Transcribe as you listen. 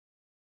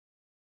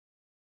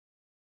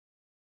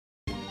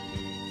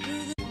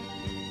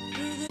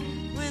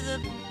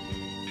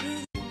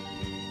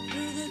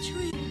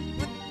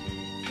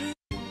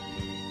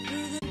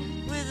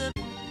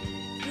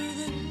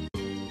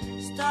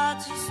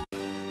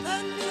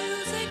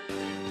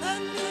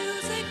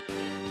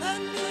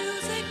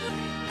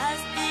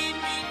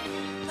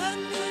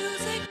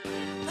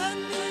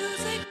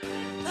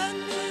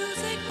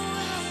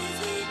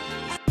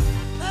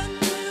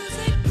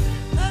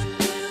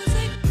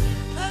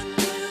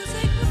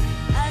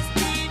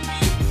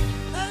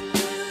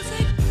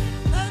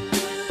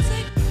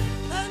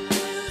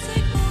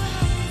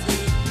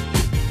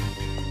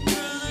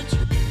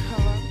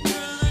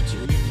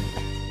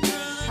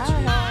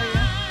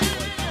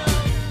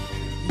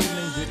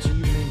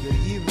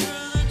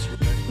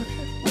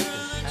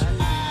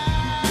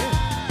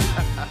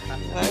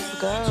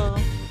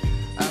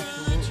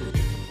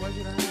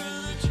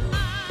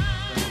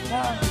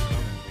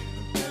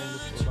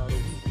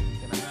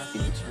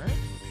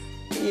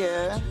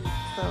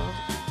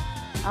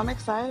I'm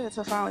excited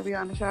to finally be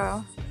on the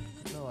show.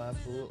 No,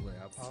 absolutely.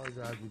 I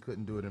apologize we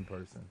couldn't do it in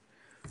person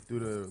due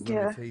to Yeah,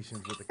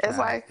 limitations with the it's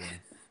like, cast and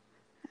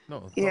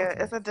no, talk yeah, to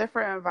me. it's a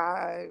different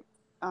vibe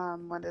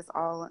when it's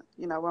all,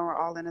 when we're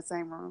all in the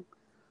same room.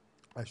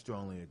 I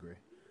strongly agree.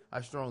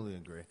 I strongly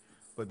agree.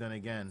 But then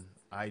again,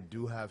 I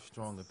do have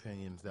strong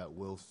opinions that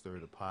will stir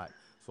the pot.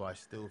 So I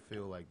still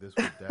feel like this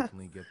will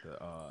definitely get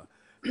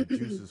the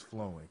juices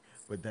flowing.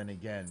 But then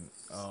again,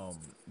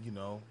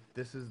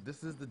 this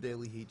is the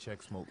Daily Heat Check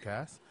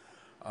Smokecast.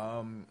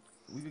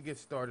 We could get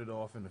started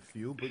off in a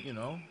few, but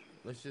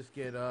let's just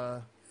get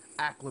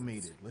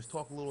acclimated. Let's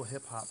talk a little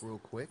hip hop real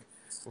quick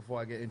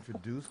before I get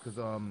introduced, because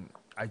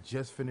I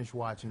just finished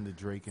watching the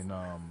Drake and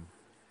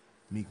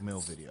Meek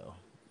Mill video.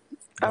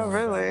 Oh,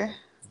 Going bad. really?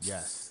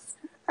 Yes.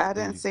 I What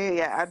didn't do you? see it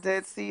yet. I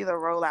did see the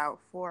rollout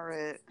for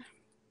it.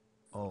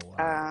 Oh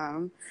wow.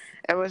 Um,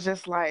 it was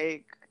just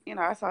like,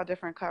 I saw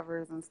different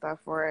covers and stuff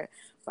for it,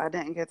 but I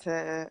didn't get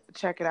to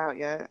check it out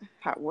yet.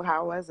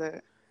 How was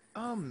it?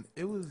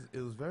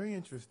 It was very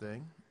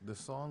interesting. The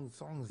song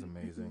is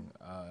amazing.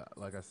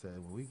 Like I said,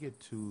 when we get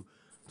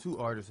two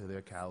artists of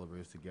their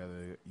calibers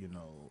together,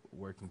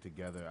 working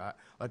together.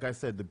 Like I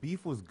said, the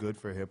beef was good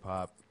for hip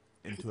hop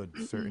into a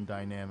certain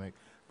dynamic,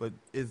 but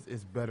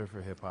it's better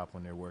for hip hop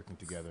when they're working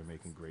together,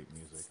 making great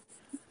music.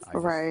 I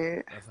just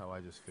Right. That's how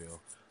I just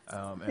feel.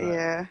 And I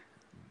Yeah.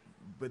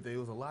 But there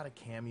was a lot of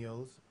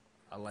cameos.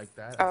 I like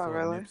that. I Oh, saw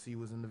really? Nipsey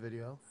was in the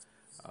video.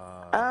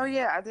 Oh, Um,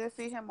 yeah. I did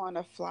see him on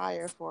the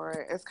flyer for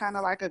it. It's kind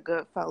of like a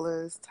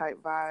Goodfellas type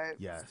vibe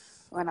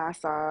yes, when I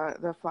saw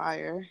the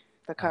flyer,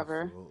 the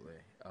cover. absolutely.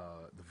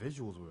 The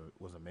visuals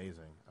was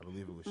amazing. I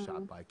believe it was Hmm.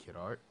 shot by Kid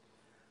Art.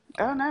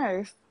 Oh, Uh,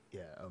 nice.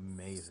 yeah,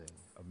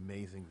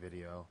 amazing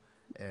video.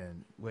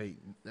 And wait,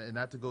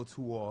 not to go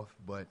too off,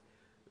 but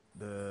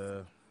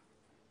the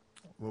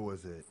what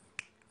was it?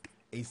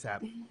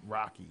 ASAP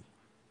Rocky.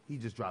 He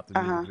just dropped a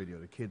Uh music huh. video.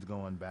 The kids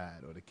going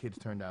bad, or the kids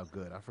turned out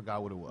good. I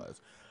forgot what it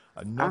was.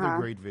 Uh Another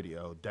huh. great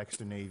video.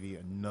 Dexter Navy,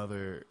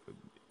 another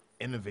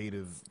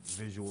innovative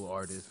visual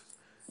artist.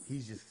 He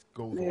just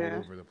goes all Yeah.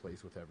 over the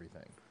place with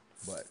everything.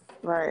 But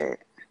Right.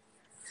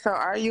 So,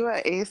 are you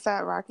an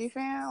ASAP Rocky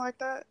fan like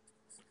that,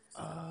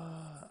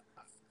 uh,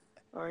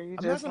 or are you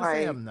I'm not just gonna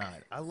say like, I'm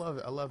not. I love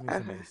it. I love me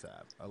some okay,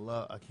 ASAP.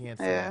 I can't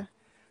say. yeah,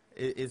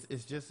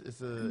 It's just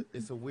it's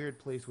a weird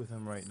place with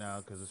him right now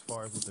because as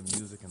far as with the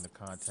music and the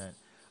content,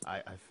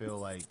 I feel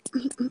like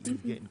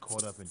he's getting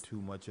caught up in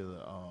too much of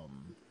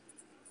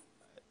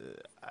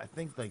I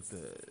think like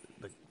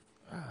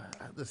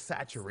the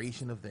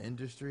saturation of the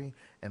industry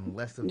and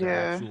less of the yeah,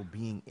 actual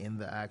being in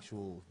the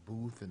actual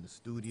booth and the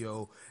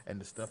studio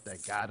and the stuff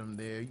that got him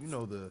there.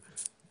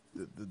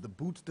 The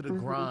boots to the hmm,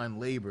 grind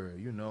labor.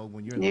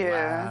 When you're in the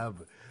yeah,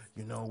 lab,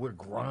 we're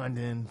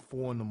grinding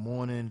 4 in the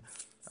morning.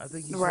 I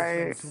think he's just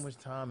spending right. too much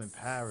time in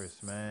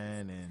Paris,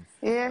 man. And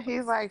Yeah,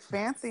 he's like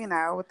fancy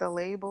now with the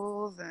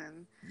labels,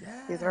 and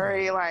yeah, he's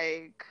very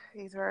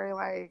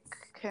like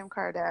Kim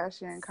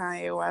Kardashian,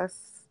 Kanye West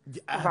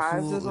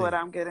vibes is what absolutely.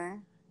 I'm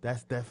getting.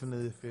 That's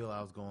definitely the feel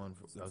I was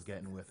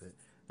getting with it.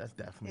 That's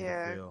definitely the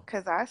Yeah, feel.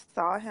 because I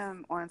saw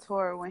him on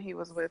tour when he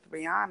was with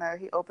Rihanna.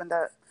 He opened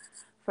up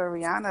for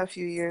Rihanna a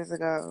few years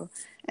ago,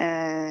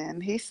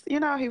 and he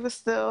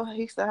still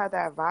had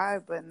that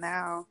vibe, but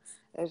now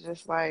it's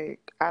just like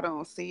I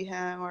don't see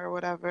him or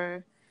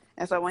whatever.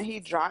 And so when he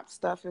drops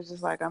stuff, it's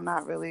just like I'm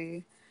not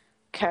really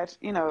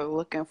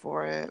looking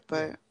for it.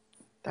 Yeah, But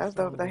I that's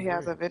dope that strongly he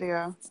has agree. a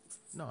video.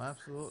 No,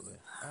 absolutely,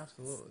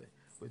 absolutely.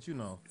 But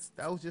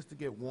that was just to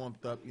get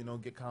warmed up,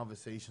 get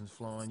conversations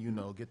flowing,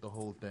 get the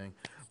whole thing.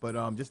 But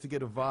just to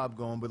get a vibe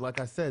going. But like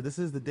I said, this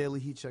is the Daily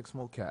Heat Check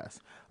Smokecast.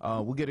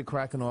 We'll get it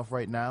cracking off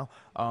right now.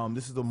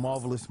 This is a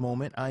marvelous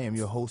moment. I am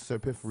your host, Sir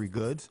Piffery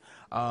Goods.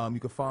 You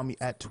can find me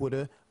at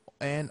Twitter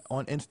and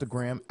on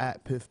Instagram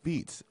at Piff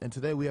Beats. And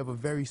today we have a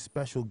very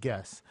special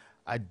guest.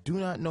 I do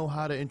not know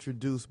how to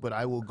introduce, but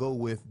I will go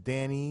with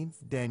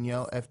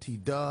Danielle,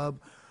 FT Dub.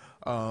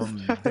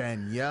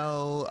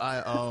 Danielle,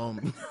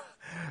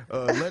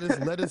 let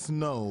us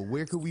know,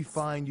 where could we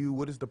find you?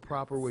 What is the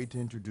proper way to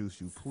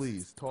introduce you?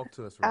 Please talk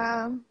to us right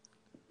now. Um,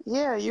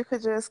 yeah, you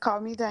could just call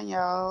me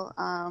Danielle,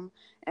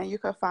 and you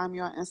could find me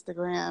on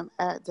Instagram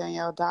at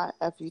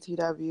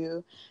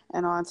Danielle.futw,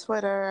 and on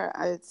Twitter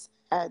it's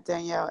at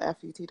Danielle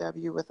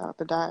FUTW without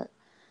the dot.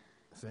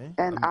 See,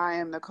 And I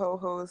am the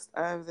co-host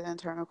of the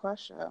Internal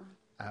Quest Show.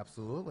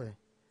 absolutely.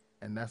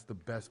 And that's the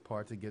best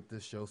part to get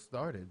this show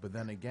started. But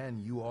then again,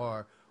 you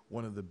are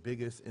one of the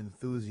biggest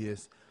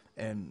enthusiasts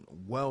and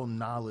well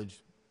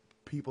knowledge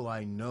people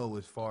I know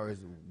as far as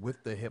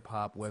with the hip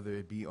hop, whether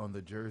it be on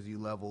the Jersey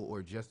level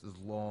or just as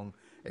long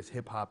as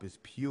hip hop is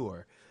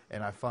pure.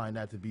 And I find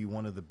that to be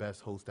one of the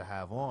best hosts to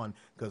have on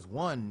because,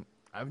 one,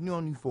 I've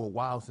known you for a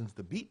while since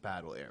the beat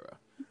battle era.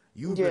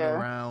 You've been Yeah,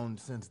 around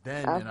since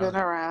then, I've and been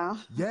around.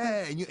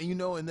 yeah, and you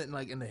know, and then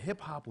like, and the hip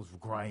hop was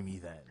grimy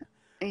then,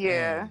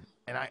 Yeah,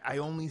 and I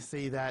only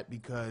say that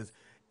because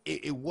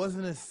it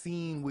wasn't a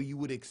scene where you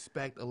would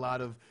expect a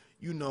lot of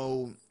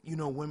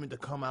women to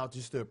come out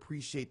just to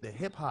appreciate the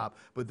hip hop,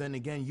 but then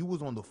again, you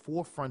was on the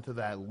forefront of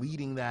that,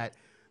 leading that.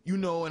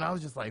 And I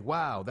was just like,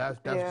 wow,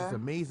 that's just yeah,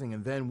 amazing.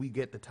 And then we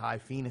get the Ty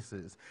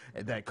Phoenixes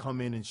that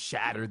come in and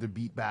shatter the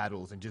beat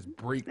battles and just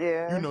break,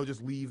 yeah,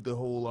 just leave the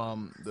whole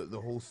the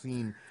whole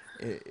scene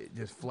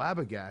just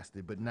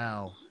flabbergasted. But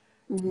now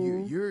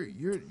hmm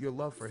your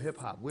love for hip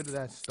hop, where did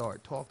that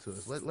start? Talk to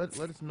us.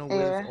 Let us know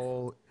where it's yeah.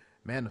 all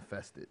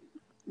manifested.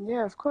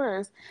 Yeah, of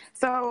course.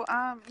 So,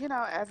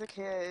 as a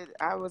kid,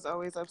 I was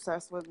always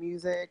obsessed with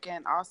music,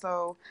 and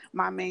also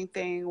my main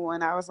thing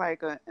when I was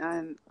like a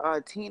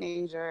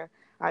teenager,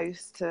 I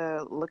used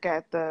to look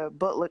at the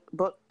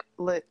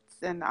booklets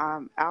and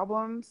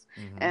albums,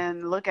 Hmm.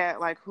 and look at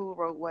like who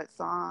wrote what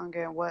song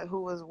and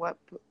who was what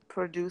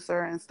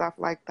producer and stuff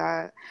like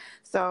that.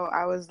 So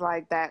I was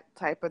like that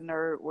type of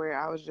nerd where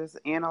I was just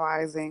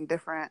analyzing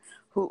different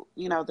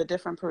the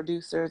different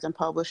producers and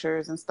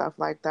publishers and stuff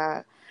like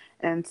that.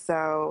 And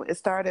so it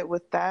started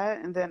with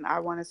that. And then I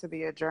wanted to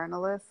be a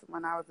journalist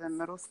when I was in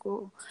middle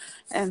school.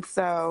 And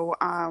so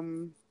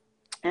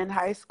in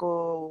high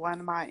school, one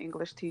of my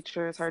English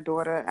teachers, her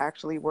daughter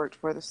actually worked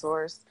for the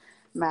Source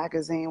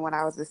magazine when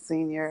I was a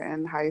senior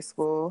in high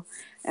school.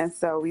 And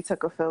so we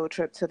took a field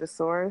trip to the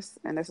Source.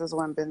 And this is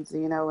when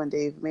Benzino and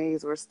Dave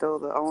Mays were still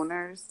the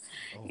owners.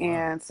 Oh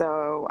wow. And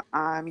so,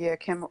 yeah,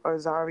 Kim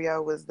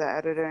Rosario was the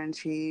editor in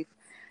chief.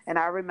 And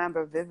I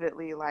remember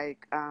vividly,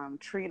 like,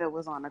 Trina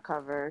was on the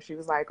cover. She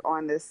was like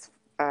on this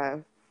uh,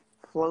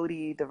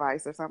 floaty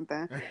device or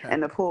something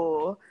in the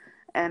pool,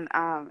 and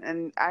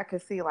I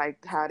could see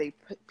like how they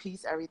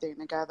piece everything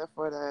together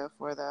for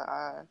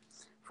the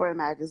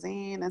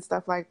magazine and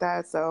stuff like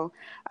that. So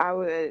I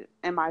would,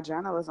 in my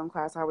journalism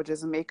class, I would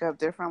just make up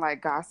different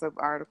like gossip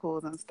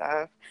articles and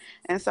stuff,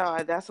 and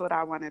so that's what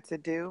I wanted to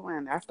do.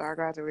 And after I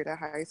graduated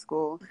high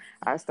school,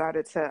 I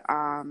started to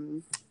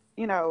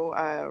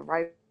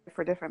write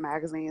for different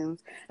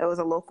magazines. It was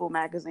a local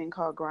magazine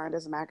called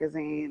Grinders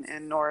Magazine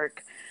in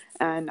Newark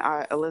and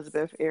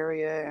Elizabeth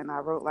area, and I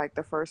wrote like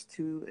the first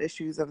two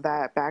issues of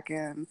that back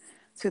in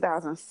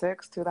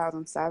 2006,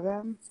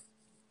 2007.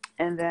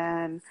 And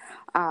then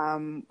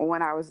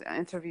when I was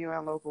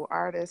interviewing local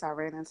artists, I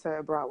ran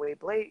into Broadway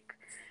Blake.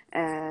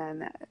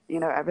 And,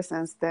 ever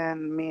since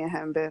then, me and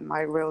him been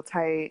like real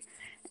tight.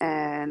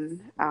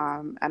 And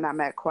I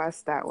met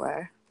Quest that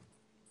way.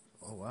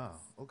 Oh wow.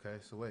 Okay.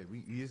 So wait,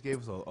 you just gave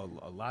us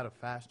a lot of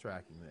fast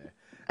tracking there,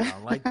 and I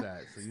like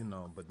that. So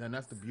but then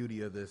that's the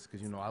beauty of this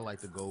because I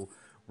like to go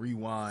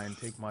rewind,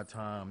 take my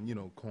time,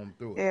 comb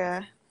through it.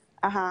 Yeah.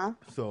 Uh huh.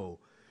 So,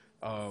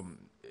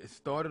 it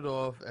started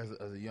off as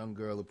a young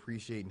girl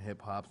appreciating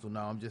hip hop. So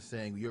now I'm just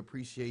saying your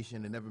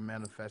appreciation it never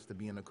manifests to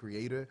being a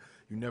creator.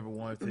 You never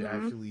wanted to Mhm.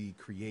 actually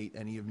create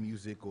any of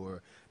music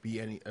or be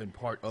any and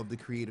part of the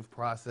creative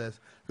process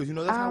because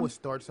that's how it Um.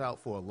 starts out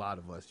for a lot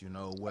of us.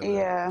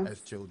 Whether Yeah.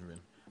 as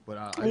children. But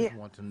I just Yeah.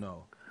 want to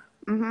know.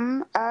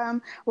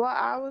 Well,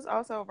 I was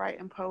also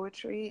writing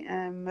poetry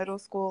in middle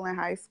school and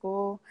high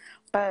school,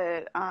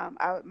 but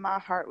my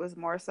heart was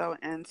more so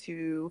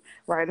into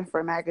writing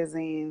for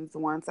magazines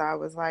once I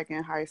was like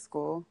in high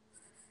school,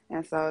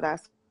 and so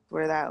that's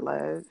where that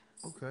led.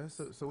 Okay,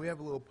 so we have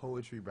a little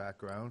poetry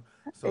background.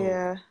 So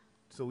Yeah.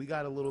 so we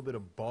got a little bit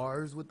of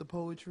bars with the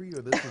poetry,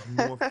 or this was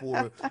more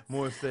for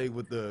more say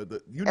with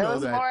the It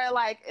was that. more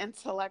like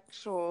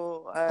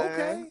intellectual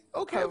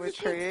Okay, I'm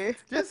poetry.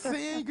 just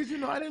saying because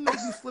I didn't know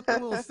if you slipped a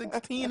little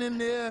 16 in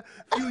there,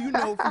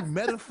 few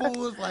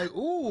metaphors like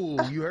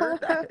ooh, you heard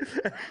that?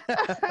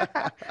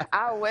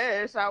 I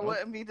wish I Okay.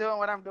 wouldn't be doing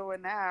what I'm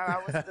doing now. I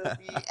would still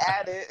be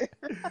at it.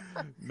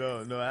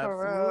 No, For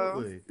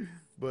real. absolutely.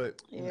 But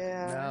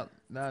Yeah.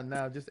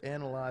 now, just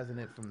analyzing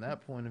it from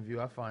that point of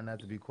view, I find that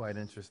to be quite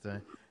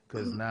interesting.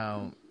 Because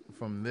now,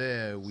 from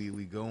there,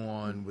 we go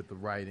on with the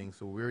writing.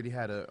 So we already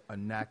had a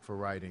knack for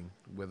writing,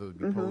 whether it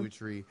be Mhm.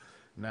 poetry.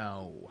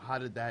 Now, how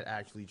did that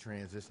actually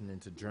transition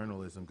into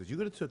journalism? Because you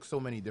could have took so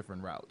many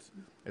different routes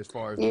as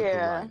far as with the Yeah.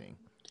 writing.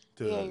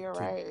 Yeah, To you're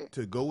to right.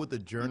 to go with the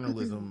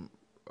journalism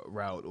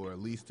route, or at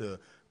least to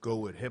go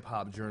with hip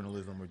hop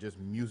journalism, or just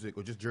music,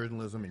 or just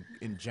journalism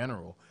in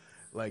general.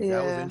 Like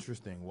that was Yeah.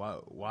 interesting.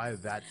 Why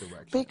that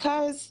direction?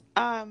 Because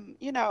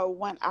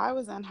when I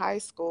was in high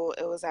school,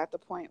 it was at the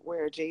point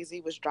where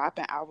Jay-Z was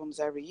dropping albums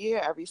every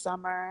year, every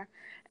summer.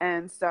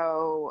 And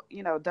so,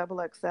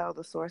 Double XL,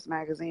 the Source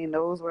magazine,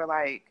 those were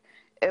like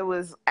it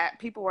was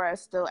people were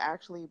still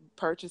actually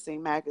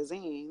purchasing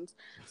magazines,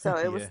 so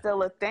it was Yeah.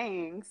 still a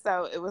thing.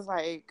 So it was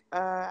like,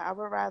 I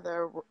would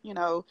rather,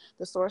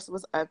 the source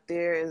was up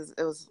there. It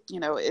was,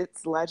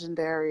 it's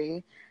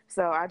legendary.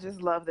 So I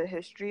just love the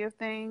history of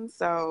things.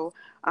 So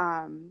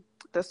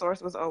the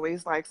source was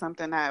always like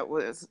something that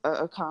was an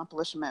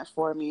accomplishment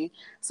for me.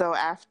 So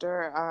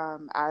after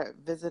I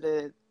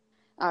visited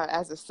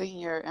as a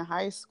senior in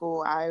high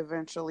school, I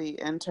eventually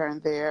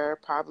interned there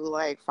probably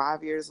like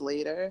 5 years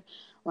later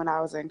when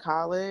I was in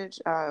college.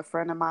 A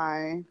friend of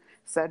mine,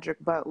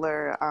 Cedric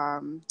Butler,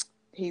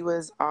 he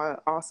was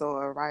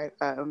also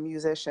a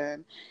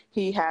musician.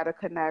 He had a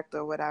connect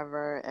or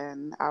whatever,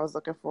 and I was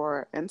looking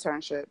for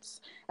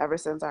internships ever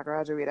since I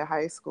graduated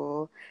high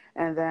school.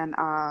 And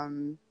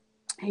then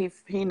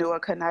he knew a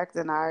connect,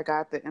 and I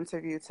got the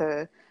interview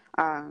to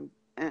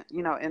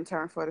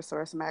intern for the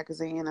Source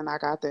magazine, and I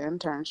got the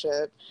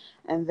internship.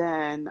 And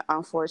then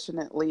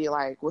unfortunately,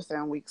 like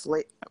within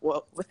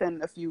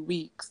a few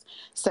weeks,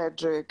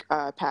 Cedric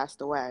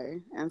passed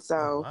away. And Oh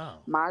so wow.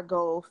 my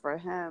goal for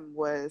him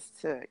was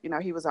to,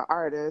 he was an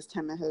artist.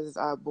 Him and his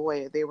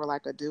boy, they were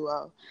like a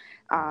duo.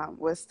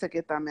 Was to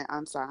get them in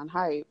Unsigned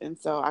Hype. And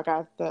so I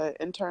got the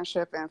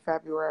internship in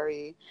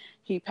February.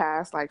 He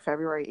passed like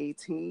February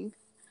 18th.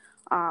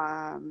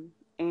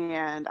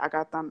 And I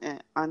got them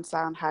in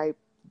Unsigned Hype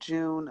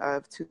June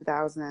of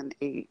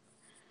 2008.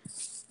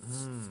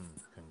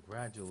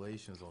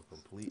 Congratulations on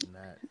completing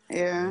that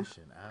Yeah.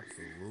 mission.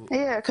 Absolutely.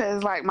 Yeah,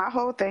 because like my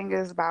whole thing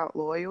is about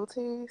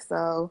loyalty.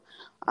 So,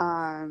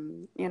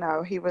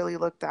 he really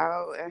looked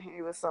out, and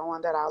he was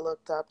someone that I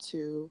looked up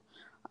to.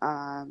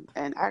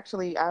 And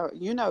actually,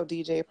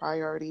 DJ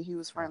Priority, he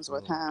was friends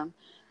with Absolutely. him.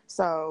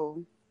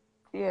 So,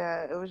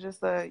 yeah, it was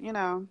just I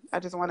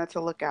just wanted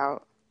to look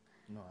out,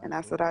 No, and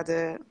that's what I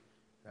absolutely. did.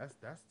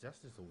 That's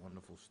just a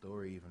wonderful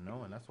story, even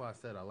knowing. That's why I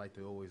said I like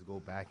to always go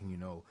back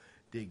and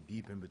dig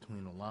deep in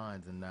between the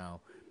lines. And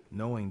now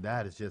knowing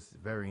that is just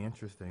very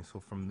interesting. So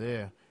from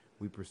there,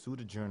 we pursue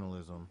the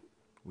journalism.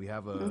 We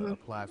have a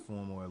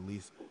platform, or at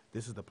least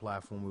this is the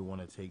platform we want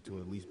to take to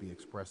at least be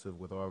expressive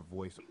with our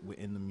voice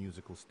within the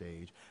musical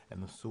stage.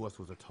 And the source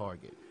was a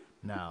target.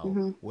 Now,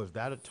 was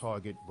that a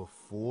target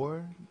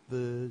before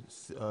the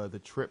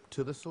trip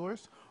to the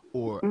source,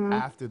 or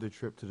after the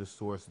trip to the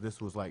source?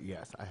 This was like,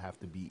 yes, I have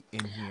to be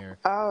in here.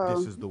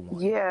 This is the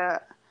one. Yeah.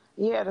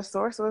 Yeah, the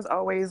source was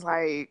always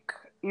like,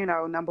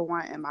 number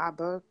one in my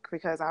book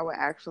because I would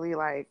actually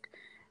like,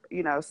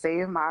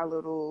 save my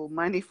little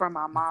money from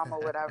my mom or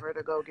whatever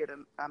to go get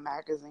a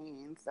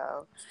magazine.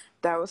 So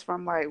that was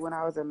from like when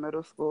I was in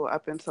middle school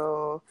up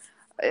until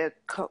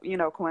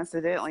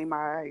coincidentally,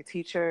 my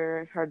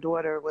teacher, her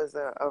daughter was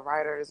a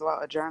writer as well,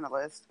 a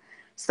journalist.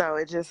 So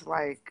it just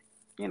like,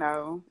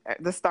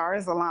 the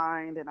stars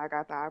aligned and I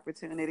got the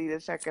opportunity to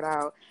check it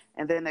out.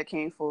 And then it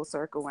came full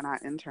circle when I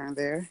interned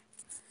there.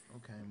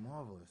 Okay,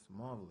 marvelous,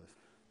 marvelous.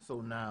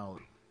 So now,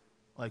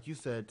 like you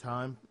said,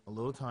 a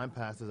little time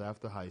passes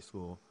after high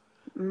school,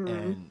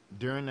 and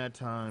during that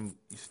time,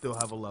 you still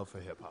have a love for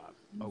hip hop.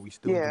 Are we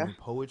still Yeah. doing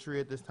poetry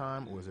at this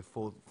time, or is it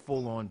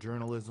full on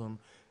journalism?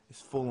 It's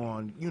full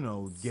on,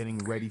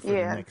 getting ready for the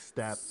Yeah. next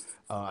step.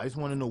 I just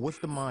want to know what's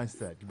the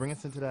mindset. Bring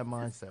us into that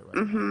mindset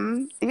right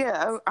now.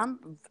 Yeah,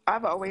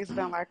 I've always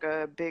been like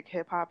a big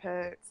hip hop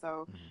head.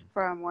 So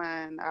from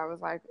when I was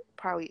like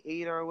probably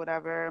 8 or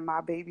whatever, my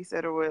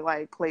babysitter would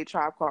like play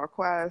Tribe Called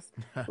Quest,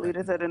 Lead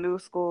It to the New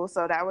School.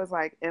 So that was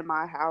like in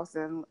my house,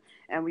 and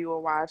we would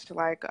watch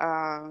like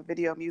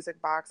Video Music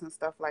Box and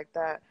stuff like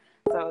that.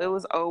 So it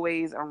was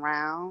always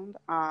around.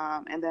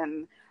 And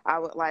then I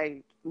would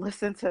like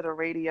listen to the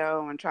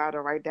radio and try to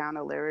write down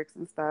the lyrics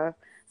and stuff.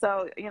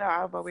 So,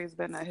 I've always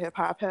been a hip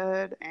hop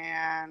head.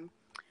 And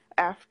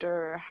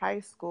after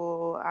high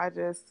school, I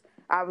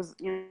was,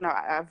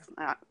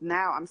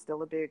 now I'm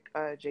still a big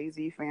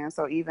Jay-Z fan.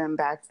 So even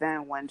back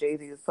then when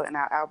Jay-Z was putting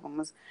out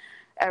albums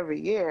every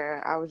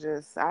year,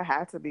 I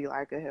had to be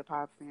like a hip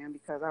hop fan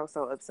because I was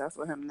so obsessed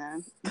with him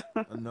then.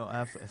 No,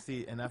 absolutely.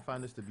 See, and I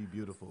find this to be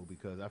beautiful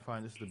because I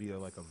find this to be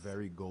like a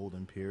very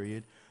golden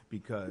period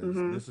because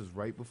this is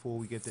right before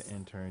we get the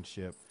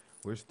internship.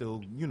 We're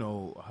still,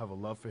 have a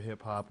love for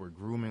hip hop. We're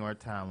grooming our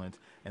talent,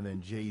 and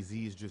then Jay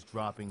Z is just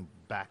dropping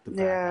back to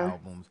back Yeah.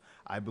 albums.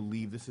 I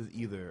believe this is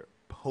either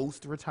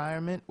post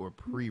retirement or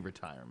pre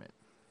retirement.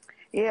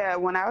 Yeah,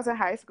 when I was in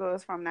high school, it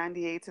was from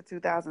 98 to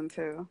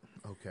 2002.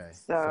 Okay,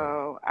 so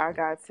So I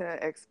got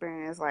to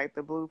experience like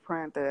the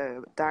Blueprint,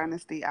 the yep.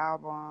 Dynasty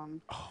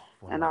album, Oh,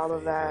 one of and my all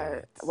of that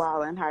favorites.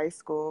 while in high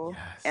school,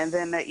 and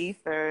then the Yes,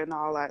 ether and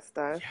all that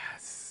stuff.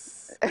 yes.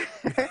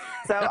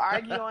 So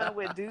arguing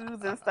with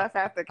dudes and stuff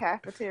at the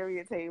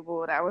cafeteria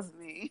table, that was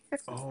me.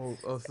 Oh,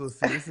 so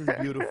see, this is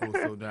beautiful.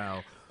 So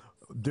now,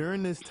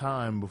 during this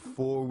time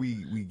before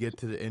we get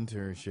to the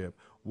internship,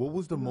 what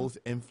was the most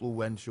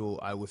influential,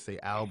 I would say,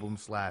 album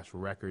slash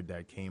record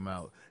that came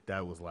out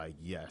that was like,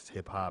 yes,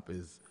 hip hop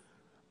is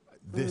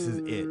this is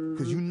it?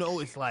 Because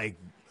Mm. it's like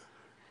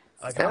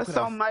There's how could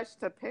I? so much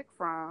to pick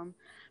from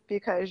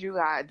because you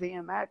got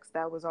DMX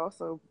that was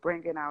also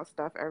bringing out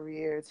stuff every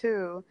year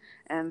too.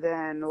 And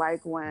then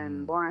like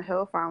when Mm, Lauryn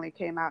Hill finally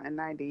came out in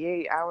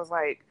 '98, I was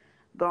like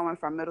going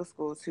from middle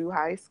school to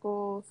high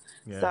school.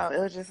 So yeah. it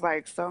was just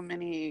like so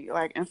many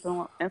like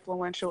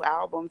influential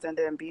albums, and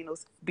then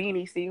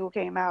Beanie Siegel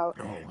came out,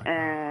 Oh my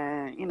God.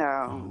 and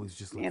Oh, I was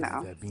just you looking at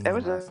know, that it beanie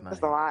was last just a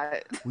night.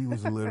 lot. We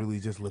was literally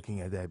just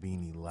looking at that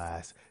beanie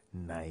last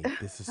night.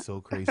 This is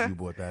so crazy you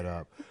brought that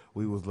up.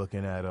 We was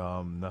looking at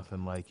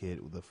Nothing Like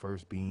It, the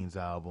first Beans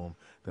album.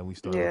 Then we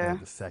started looking Yeah, at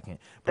the second.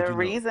 But The you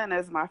know, Reason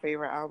is my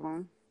favorite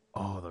album.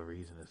 oh, the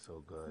reason is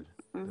so good.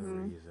 The Mhm.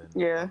 reason.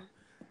 Yeah.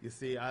 You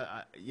see,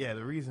 yeah,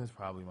 the reason is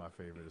probably my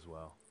favorite as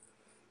well.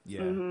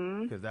 Yeah,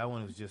 Mhm. because that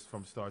one is just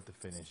from start to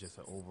finish, just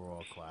an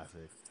overall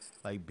classic.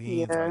 Like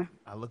Beans, like Yeah.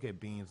 I look at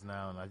Beans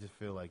now, and I just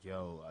feel like,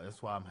 yo,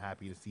 that's why I'm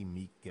happy to see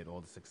Meek get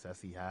all the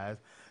success he has.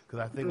 Because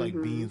I think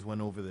like Mhm. Beans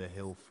went over the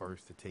hill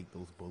first to take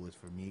those bullets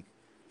for Meek,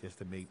 just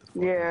to make the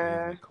fucking Yeah.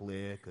 pavement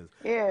clear. Because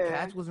Yeah.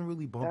 Cats wasn't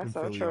really bumping That's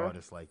so Philly true.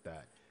 artists like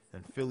that,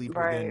 and then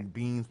Right.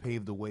 Beans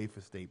paved the way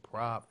for State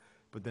Prop,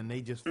 but then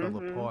they just fell Mhm.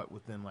 apart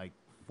within like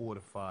 4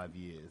 to 5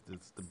 years. The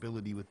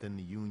stability within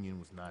the union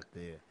was not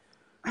there.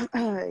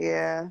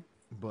 Yeah.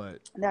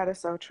 But That is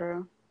so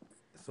true.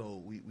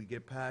 so we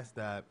get past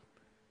that.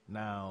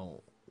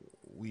 Now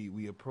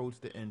we approach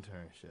the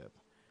internship.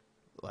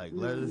 Like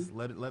Mhm.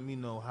 let me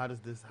know, how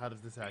does this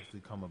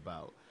actually come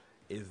about?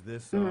 Is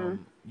this Mhm.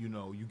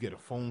 you get a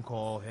phone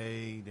call,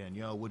 hey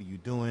Danielle, what are you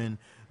doing?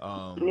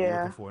 You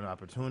looking Yeah. for an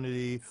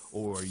opportunity,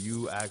 or are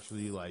you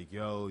actually like,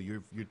 yo,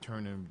 you're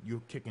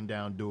kicking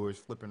down doors,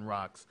 flipping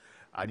rocks.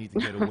 I need to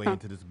get away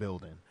into this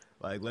building.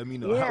 Like let me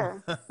know how. Yeah.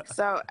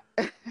 So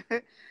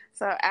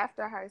so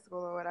after high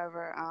school or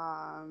whatever,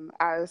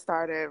 I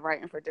started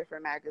writing for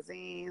different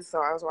magazines. So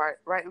I was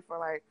writing for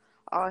like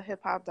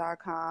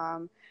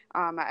allhiphop.com.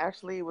 I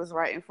actually was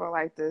writing for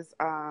like this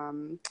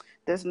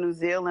New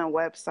Zealand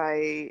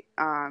website.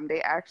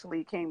 They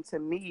actually came to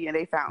me and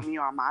they found me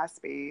on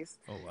MySpace,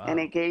 Oh and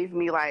they wow. gave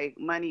me like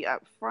money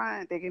up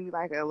front. They gave me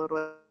like a little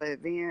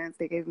advance. They gave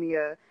me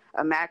a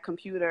Mac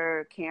computer,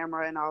 camera, and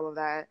all of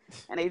that,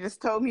 and they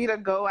just told me to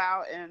go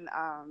out and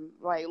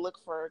like look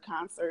for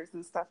concerts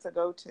and stuff to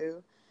go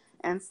to.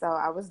 And so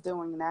I was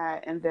doing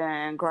that, and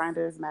then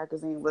Grinders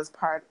magazine was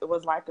part. It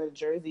was like a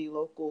Jersey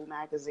local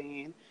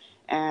magazine,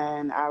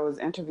 and I was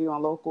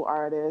interviewing local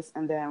artists.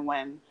 And then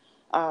when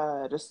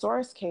the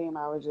Source came,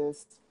 I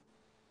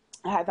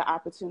had the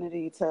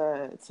opportunity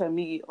to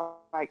meet like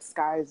Sky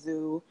Zoo,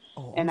 and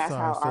Oh, that's I'm how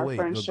sorry. our So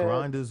wait, the friendship.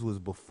 grinders was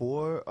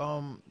before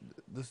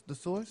the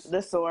source?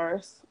 The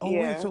Source, Oh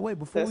wait, yeah, so wait,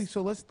 before we this,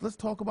 so let's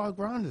talk about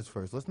grinders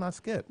first. Let's not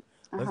skip.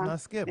 Let's uh-huh, not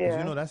skip because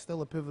you yeah. know that's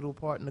still a pivotal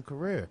part in the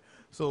career.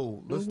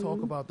 So let's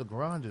talk Hmm. about the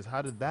grinders.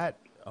 How did that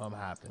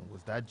happen?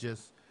 Was that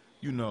just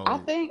you I know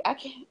think I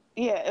can.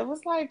 Yeah, it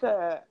was like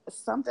a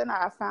something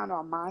I found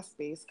on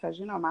MySpace, because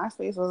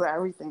MySpace was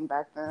everything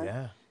back then,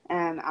 yeah.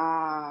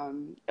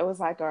 and it was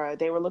like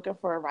they were looking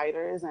for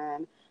writers,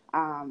 and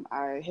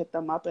I hit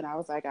them up and I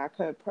was like, I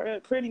could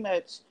pretty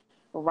much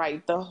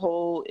write the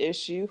whole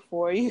issue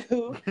for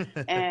you,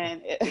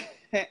 and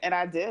and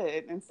I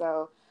did, and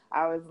so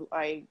I was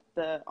like,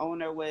 the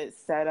owner would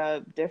set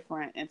up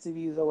different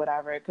interviews or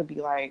whatever. It could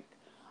be like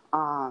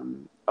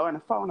on the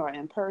phone or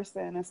in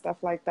person and stuff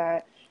like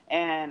that.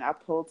 And I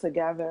pulled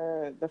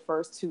together the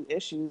first two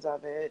issues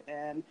of it,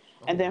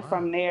 Oh and then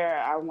wow. from there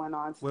I went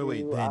on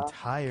Wait, to the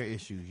entire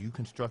issue you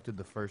constructed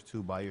the first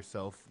two by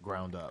yourself,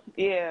 ground up.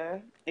 yeah,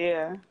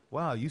 yeah.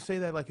 Wow, you say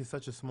that like it's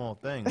such a small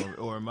thing,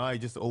 or am I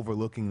just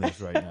overlooking this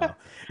right now?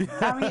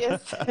 I mean,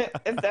 it's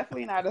it's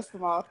definitely not a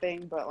small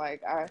thing, but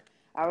like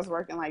I was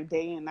working like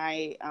day and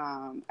night,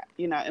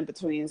 in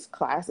between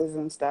classes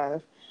and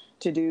stuff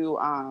to do.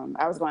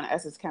 I was going to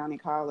Essex County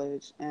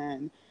College,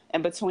 and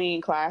in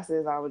between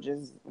classes, I would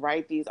just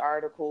write these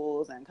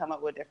articles and come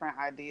up with different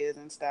ideas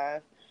and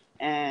stuff.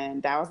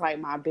 And that was like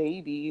my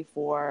baby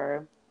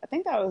for, I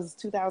think that was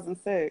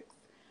 2006.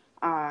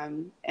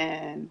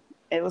 And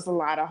it was a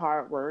lot of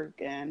hard work,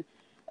 and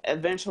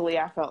eventually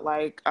I felt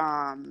like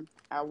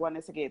I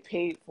wanted to get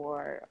paid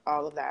for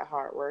all of that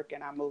hard work,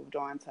 and I moved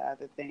on to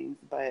other things.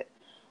 But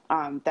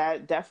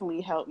that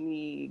definitely helped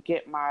me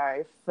get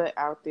my foot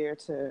out there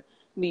to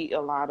meet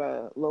a lot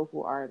of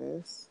local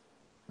artists.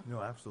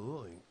 No,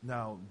 absolutely.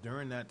 Now,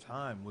 during that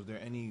time, was there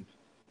any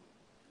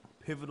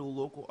pivotal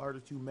local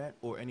artists you met,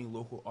 or any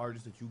local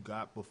artists that you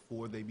got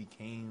before they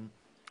became,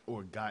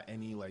 or got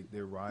any like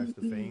their rise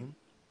to fame?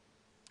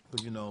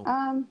 Because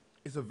Um,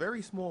 it's a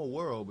very small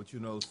world, but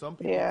some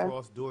people yeah.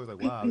 cross doors like,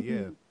 wow,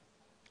 yeah,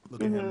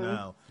 look at him Hmm.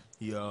 now.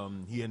 He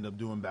ended up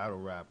doing battle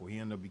rap, or he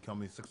ended up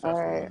becoming All successful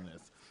right. in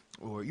this,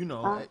 or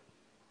Uh,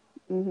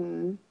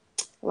 hmm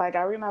Like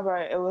I remember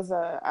it was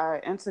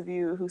a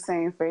interview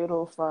Hussein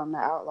Fatal from the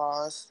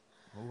Outlaws.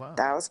 oh wow,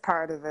 That was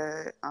part of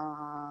it.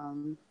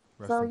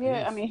 rest So in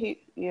yeah, I peace. mean,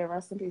 yeah,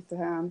 rest in peace to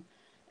him.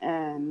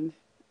 And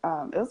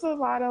it was a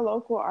lot of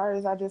local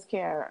artists. I just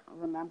can't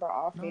remember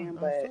No, offhand,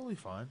 no, it's but totally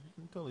fine.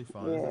 It's totally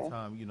fine. It's the yeah,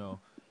 time,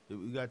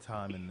 we got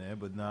time in there,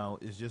 but now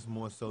it's just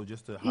more so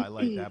just to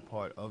highlight that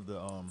part of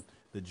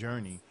the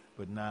journey.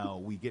 But now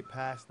we get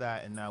past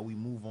that, and now we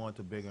move on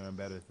to bigger and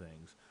better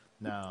things.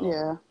 Now,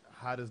 Yeah.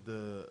 how does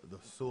the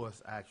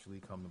source actually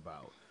come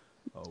about?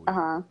 Uh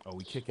huh. Are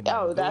we kicking down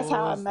Oh, that's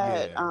how I doors?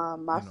 met Yeah,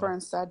 my you know.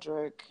 friend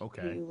Cedric. Okay.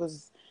 He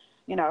was,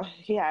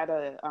 he had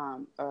a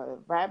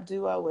rap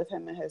duo with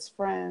him and his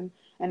friend,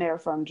 and they're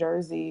from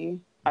Jersey,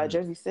 Mm,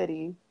 Jersey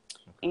City.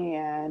 okay.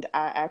 And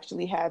I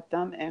actually had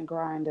them in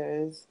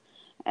Grinders,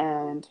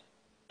 and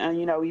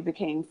we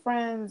became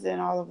friends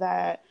and all of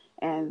that.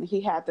 And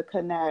he had to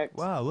connect.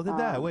 Wow, look at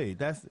that. Wait,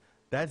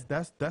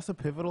 that's a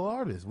pivotal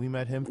artist. We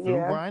met him through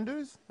Yeah,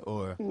 Grinders,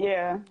 or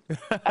yeah.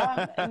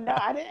 No,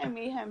 I didn't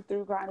meet him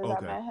through Grinders. I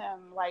okay, met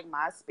him like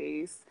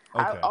MySpace.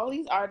 okay, All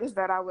these artists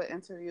that I would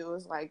interview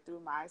was like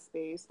through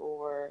MySpace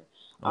or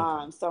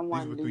okay. These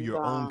someone were through knew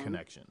your own them.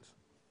 connections.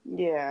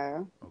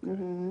 Yeah.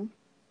 Okay.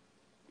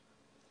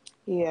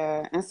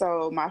 Yeah. And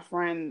so my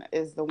friend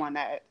is the one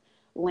that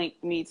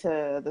linked me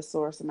to the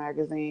Source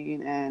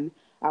magazine, and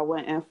I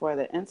went in for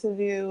the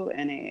interview,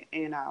 and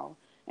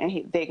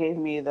they gave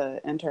me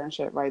the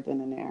internship right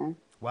then and there.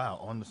 Wow,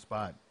 on the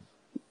spot.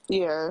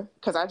 Yeah,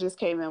 because I just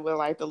came in with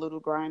like the little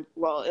grind.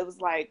 Well, it was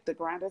like the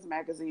Grinders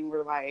magazine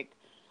were like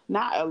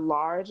not a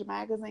large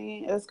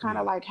magazine. It was kind Yeah,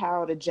 of like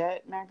how the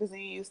Jet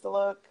magazine used to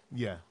look.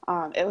 yeah.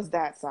 It was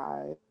that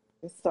size.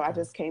 So I Okay.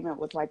 just came in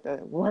with like the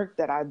work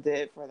that I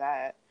did for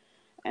that,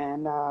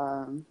 and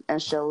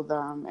showed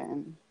them,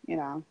 and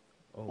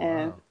Oh and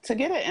wow. to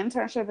get an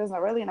internship isn't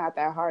really not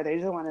that hard. They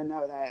just want to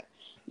know that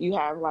you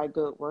have like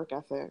good work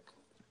ethic.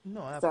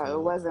 No, So it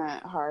absolutely.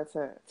 wasn't hard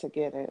to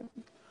get it.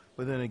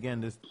 But then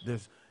again,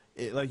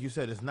 like you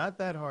said, it's not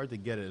that hard to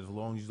get it as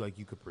long as like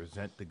you could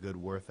present the good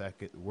work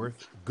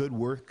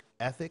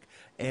ethic,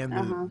 and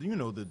Uh huh.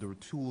 the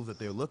tools that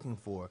they're looking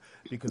for.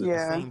 Because at the Yeah.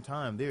 same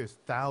time, there's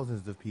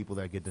thousands of people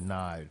that get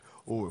denied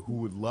or who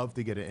would love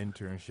to get an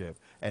internship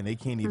and they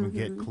can't even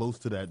get Mhm. close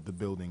to the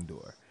building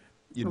door.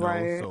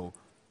 Right. So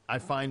I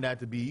find that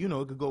to be, it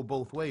could go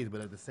both ways,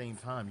 but at the same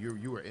time,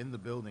 you are in the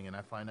building, and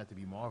I find that to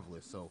be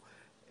marvelous. So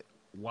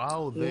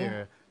while Yeah.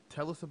 there,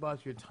 tell us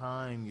about your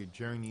time, your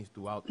journeys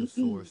throughout the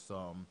source.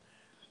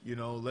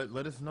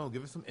 Let us know.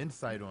 Give us some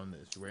insight on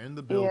this. We're in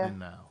the Yeah. building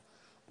now.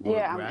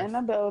 Yeah, We're I'm in the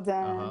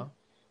actually, uh building, huh.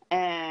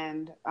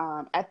 and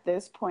at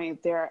this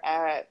point, they're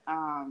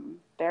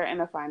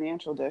in a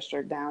financial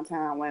district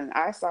downtown. When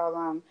I saw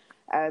them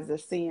as a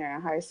senior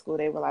in high school,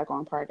 they were like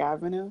on Park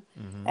Avenue,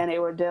 Mm-hmm. and they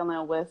were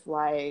dealing with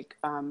like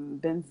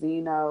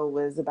Benzino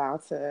was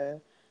about to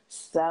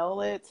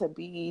sell it to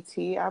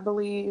BET, I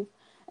believe.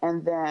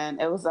 And then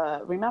it was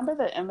remember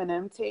the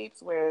Eminem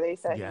tapes where they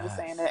said he was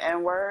saying the Yes.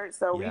 N word?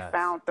 So we Yes.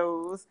 found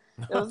those.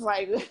 It was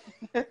like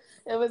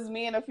it was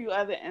me and a few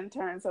other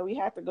interns, so we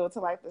had to go to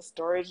like the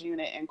storage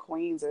unit in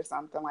Queens or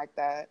something like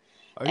that.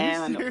 Are you And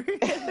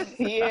serious?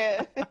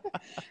 yeah,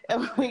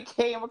 and we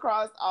came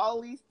across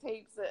all these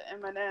tapes of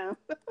Eminem.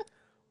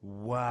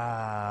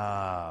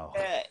 Wow.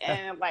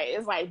 And like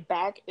it's like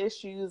back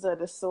issues of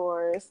the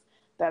source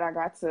that I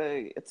got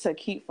to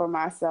keep for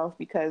myself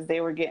because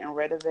they were getting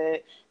rid of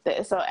it.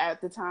 So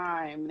at the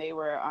time they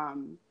were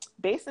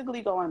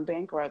basically going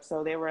bankrupt,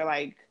 so they were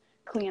like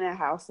cleaning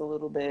house a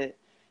little bit.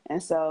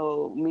 And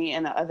so me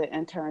and the other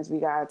interns, we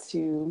got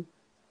to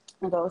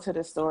go to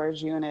the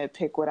storage unit,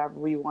 pick whatever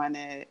we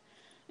wanted.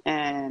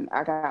 And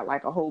I got like a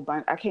whole bunch.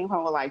 I came home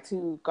with like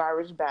two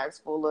garbage bags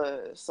full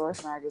of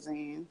Source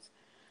magazines.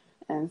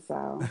 And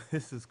so,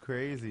 This is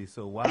crazy.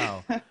 So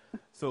wow.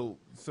 So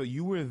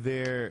you were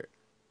there.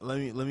 Let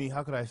me.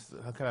 How could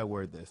I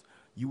word this?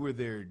 You were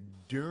there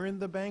during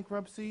the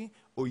bankruptcy,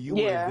 or you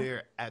were yeah,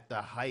 there at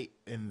the height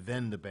and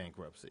then the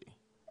bankruptcy?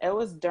 it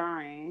was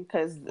during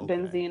because Okay.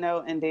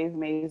 Benzino and Dave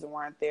Mays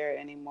weren't there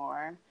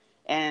anymore.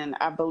 And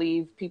I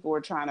believe people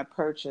were trying to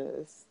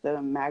purchase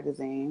the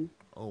magazine.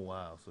 Oh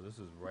wow. So this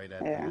is right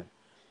at Yeah. that.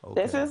 This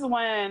Okay. is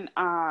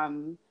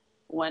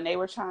when they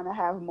were trying to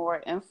have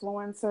more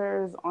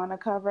influencers on the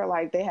cover,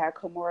 like they had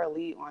Kimora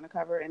Lee on the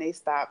cover and they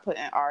stopped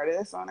putting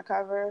artists on the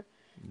cover.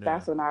 Yeah.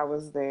 That's when I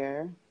was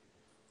there.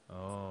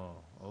 Oh,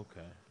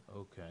 okay,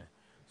 okay.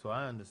 So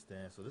I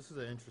understand. So this is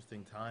an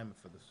interesting time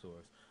for the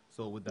source.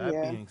 So with that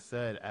Yeah. being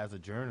said, as a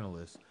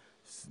journalist,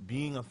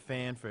 being a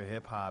fan for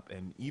hip hop,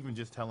 and even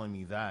just telling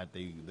me that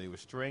they were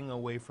straying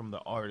away from the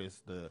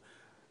artist, the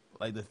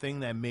thing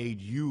that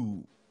made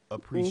you Hmm.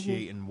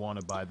 appreciate and want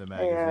to buy the Yeah.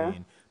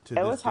 magazine to It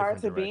this was hard different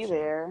to be direction.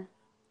 there.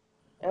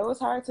 It was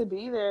hard to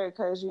be there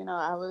because,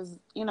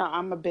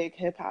 I'm a big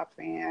hip hop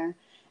fan,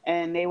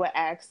 and they would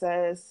ask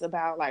us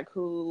about like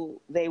who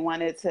they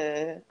wanted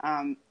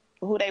on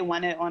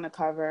the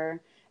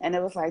cover. And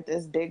it was like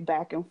this big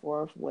back and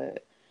forth with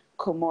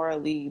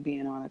Kimora Lee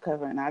being on the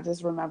cover. And I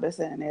just remember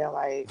sitting there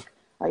like,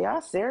 are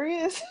y'all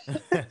serious?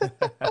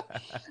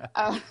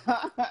 Uh,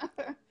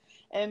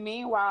 and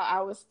meanwhile,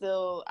 I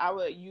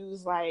would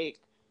use like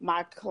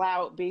my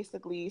clout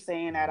basically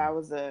saying that Hmm. I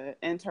was a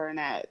intern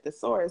at the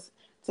source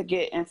to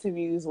get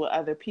interviews with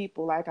other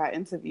people. Like I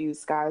interviewed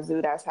Sky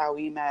Zoo, that's how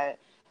we met.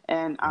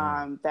 And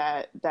Oh,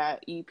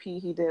 that EP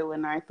he did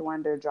when Ninth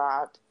Wonder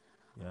dropped.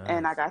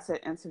 and I Yes. got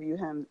to interview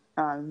him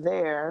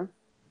there.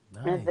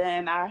 And Nice.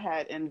 then I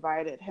had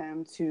invited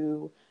him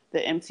to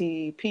the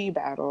MTP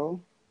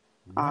battle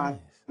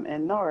Nice.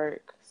 in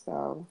Newark.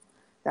 So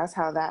that's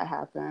how that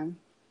happened.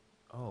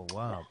 Oh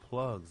wow,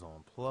 plugs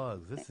on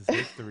plugs. This is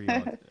history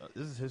on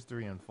this is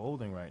history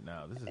unfolding right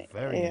now. This is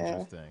very Yeah,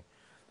 interesting.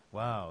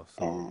 Wow.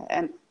 So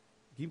and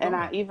keep and going.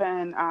 I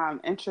even I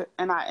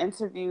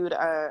interviewed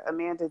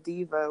Amanda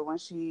Diva when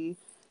she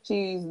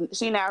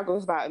now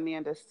goes by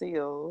Amanda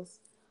Seals,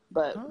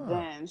 but Huh.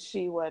 then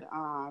she was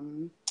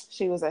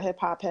a hip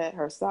hop head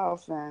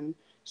herself, and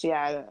she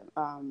had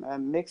a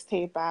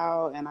mixtape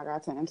out, and I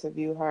got to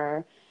interview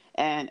her.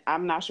 And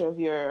I'm not sure if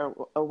you're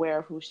aware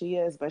of who she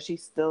is, but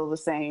she's still the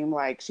same.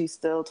 Like she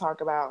still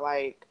talk about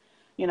like,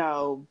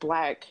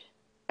 black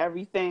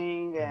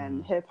everything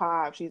and Hmm. hip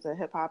hop. She's a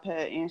hip hop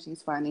head and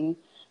she's funny.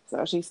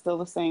 So she's still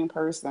the same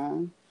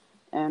person.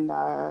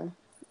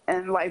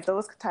 And like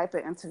those type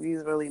of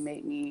interviews really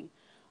make me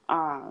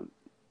um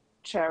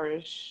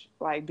cherish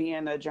like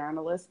being a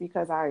journalist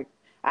because I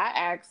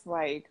asked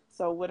like,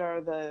 so what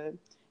are the,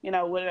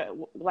 what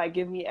like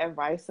give me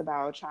advice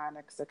about trying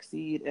to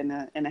succeed in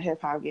a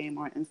hip hop game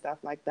or and stuff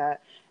like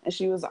that. And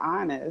she was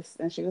honest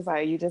and she was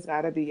like, you just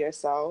got to be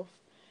yourself.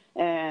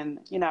 And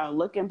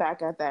looking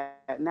back at that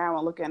now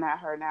and looking at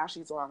her now, she's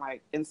on like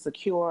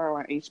Insecure on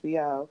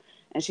HBO,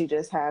 and she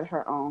just had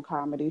her own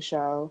comedy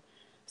show.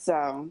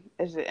 So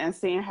and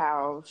seeing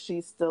how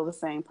she's still the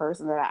same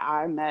person that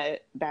I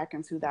met back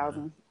in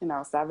Yeah.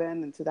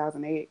 2007 and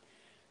 2008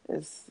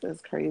 is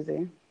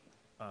crazy.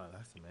 Oh,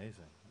 that's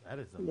amazing. That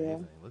is Yeah,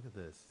 amazing. Look at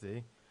this.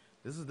 See,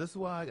 this is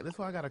why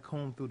I gotta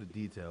comb through the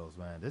details,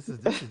 man. This is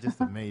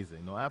just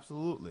amazing. No,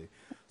 absolutely.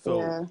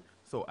 So yeah.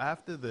 so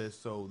after this,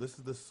 so this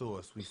is the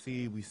source. We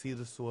see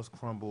the source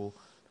crumble.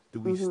 Do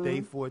we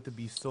stay Mhm. for it to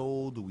be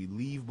sold? Do we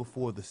leave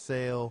before the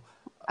sale?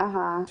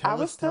 Uh-huh. I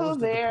was Tell us still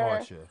the there.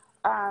 departure.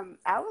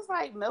 I was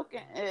like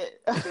milking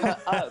it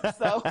up.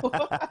 So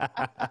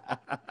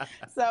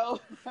so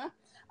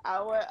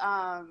I would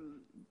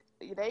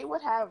they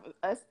would have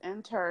us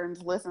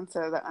interns listen to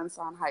the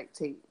Unsung Hype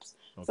tapes.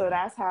 So Okay.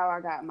 that's how I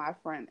got my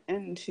friend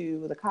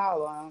into the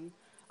column,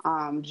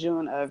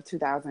 June of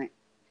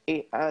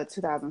 2008,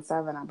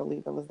 2007, I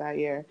believe it was that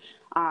year.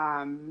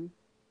 Um,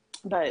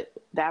 but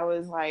that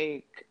was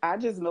like I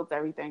just milked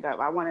everything up.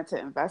 I wanted to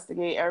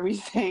investigate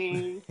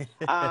everything.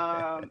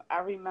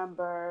 I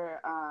remember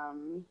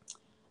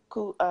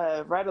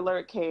Red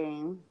Alert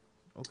came,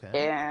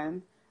 Okay.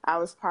 and I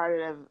was part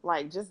of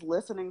like just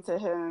listening to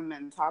him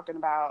and talking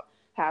about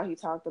how he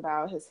talked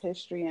about his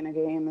history in the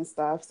game and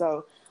stuff.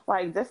 So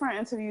like different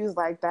interviews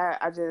like that,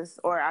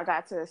 I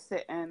got to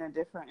sit in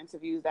different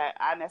interviews that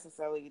I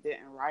necessarily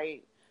didn't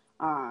write.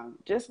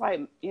 Just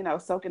like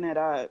soaking it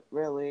up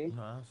really,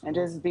 No, and absolutely.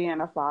 just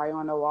being a fly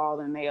on the wall,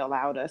 and they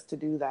allowed us to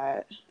do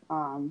that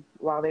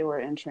while they were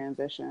in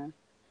transition.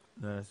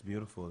 No, that's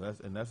beautiful. That's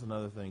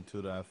another thing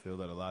too that I feel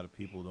that a lot of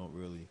people don't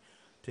really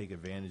take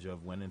advantage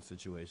of when in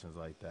situations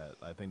like that.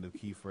 I think the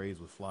key phrase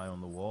was "fly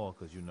on the wall"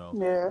 because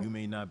Yeah. you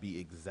may not be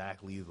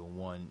exactly the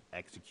one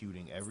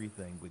executing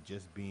everything, but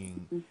just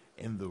being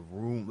in the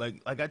room.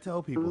 Like I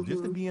tell people,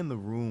 just to Mhm. be in the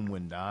room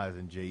when Nas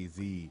and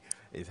Jay-Z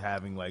is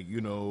having like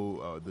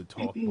the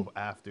talk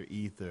after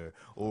Ether,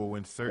 or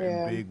when certain Yeah.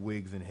 big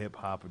wigs in hip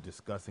hop are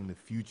discussing the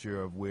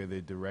future of where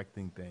they're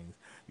directing things.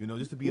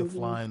 Just to be a Mhm.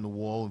 fly in the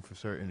wall for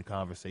certain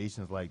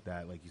conversations like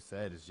that, like you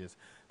said, is just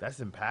that's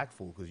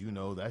impactful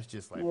because that's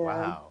just like Yeah.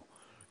 wow.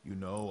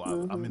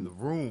 I'm in Mhm. the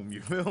room.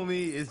 You feel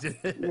me? It's just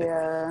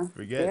Yeah.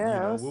 forget.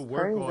 Yeah. It We'll was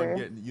work on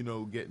crazy.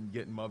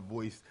 getting my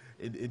voice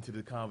into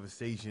the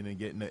conversation and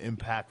getting an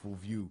impactful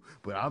view.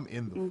 But I'm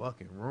in the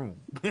fucking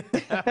room.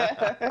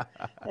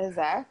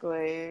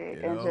 Exactly.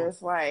 you And know?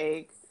 just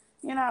like,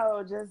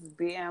 just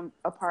being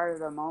a part of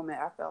the moment.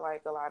 I feel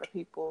like a lot of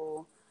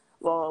people,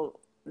 well,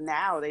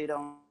 now they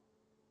don't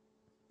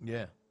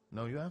Yeah.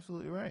 No, you're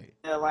absolutely right.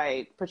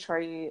 like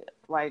portray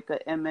like an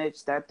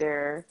image that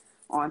they're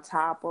on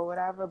top or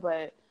whatever.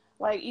 But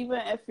like, even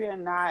if you're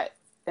not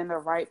in the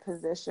right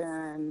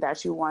position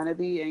that you want to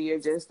be and you're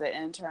just an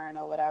intern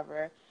or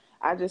whatever,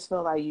 I just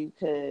feel like you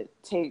could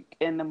take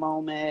in the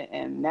moment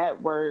and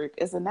network.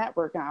 It's a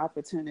networking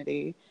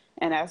opportunity.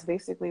 And that's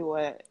basically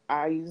what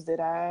I used it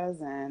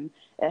as. And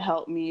it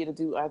helped me to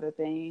do other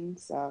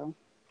things. So,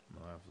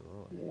 No,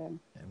 absolutely. yeah.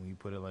 And when you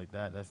put it like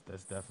that,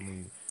 that's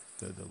definitely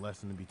the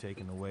lesson to be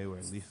taken away, or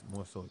at least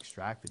more so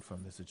extracted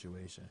from the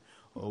situation.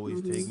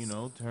 Always take,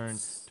 Hmm.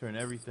 turn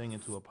everything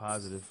into a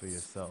positive for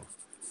yourself.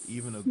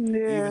 Even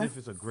Yeah. if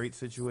it's a great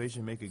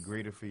situation, make it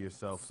greater for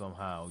yourself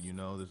somehow.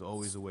 There's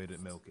always a way to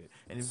milk it.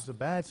 And if it's a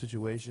bad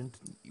situation,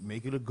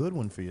 make it a good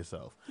one for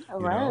yourself. All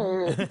You know.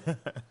 right.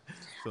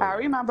 I so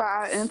remember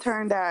I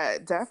interned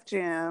at Def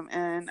Jam,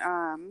 and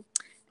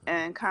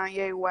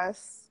Kanye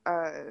West's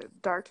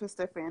Dark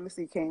Twisted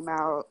Fantasy came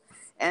out,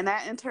 and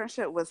that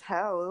internship was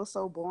hell. It was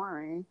so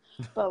boring,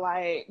 but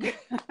like,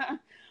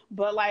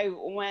 but like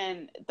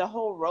when the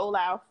whole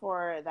rollout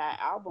for that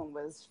album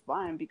was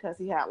fun because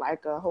he had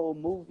like a whole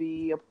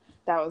movie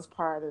that was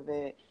part of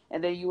it,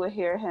 and then you would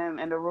hear him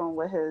in the room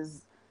with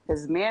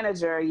his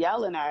manager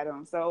yelling at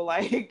him. So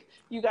like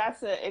you got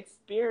to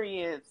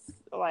experience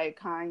like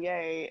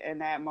Kanye in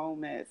that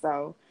moment.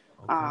 So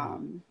Okay.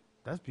 um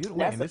That's beautiful.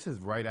 Wait, that's and this is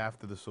right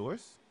after the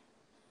source?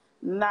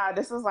 nah,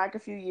 this was like a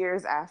few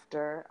years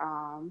after.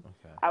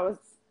 Okay. I was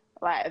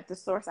like at the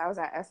source, I was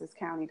at Essex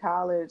County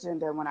College,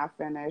 and then when I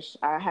finished,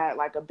 I had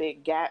like a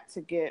big gap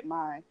to get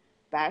my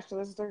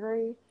bachelor's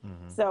degree.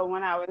 Mm-hmm. So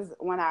when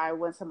I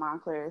went to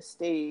Montclair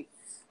State,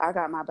 I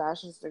got my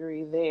bachelor's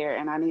degree there,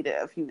 and I needed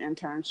a few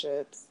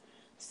internships.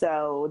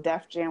 So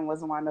Def Jam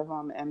was one of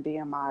them, and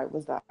BMI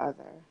was the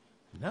other.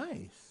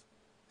 Nice.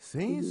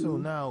 See, so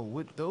Hmm. now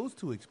with those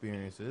two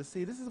experiences,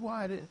 see, this is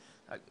why I didn't.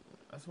 I,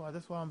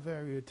 that's why I'm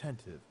very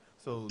attentive.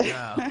 So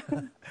now,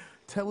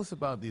 tell us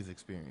about these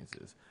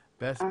experiences.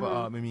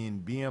 Uh-huh. I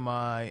mean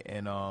BMI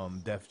and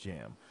Def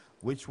Jam.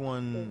 Which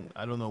one?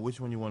 Yeah. I don't know which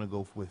one you want to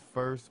go with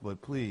first,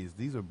 but please,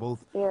 these are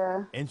both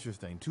Yeah.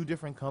 interesting. Two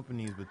different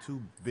companies, but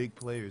two big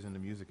players in the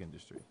music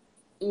industry.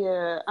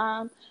 Yeah,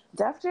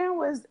 Def Jam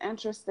was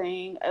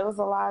interesting. It was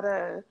a lot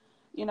of,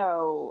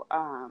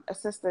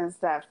 assistants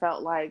that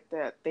felt like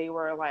that they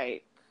were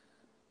like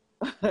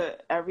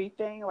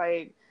everything.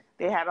 Like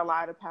they had a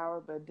lot of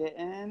power but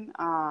didn't,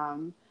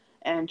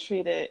 and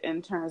treated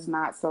interns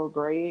not so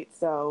great.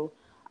 So,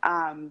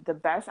 the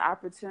best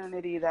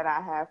opportunity that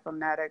I had from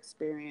that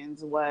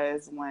experience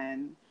was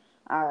when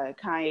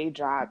Kanye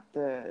dropped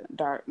the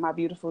My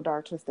Beautiful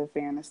Dark Twisted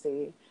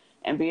Fantasy,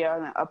 and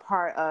being a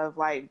part of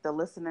like the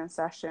listening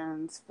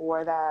sessions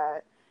for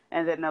that,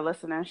 and then the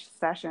listening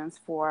sessions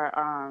for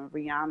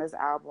Rihanna's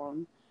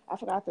album. I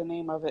forgot the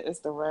name of it. It's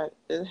the red.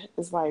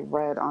 It's like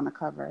red on the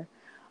cover,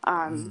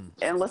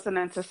 and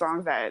listening to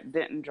songs that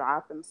didn't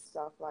drop and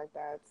stuff like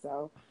that.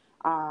 So,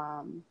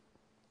 um,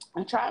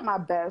 I tried my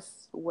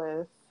best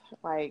with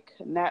like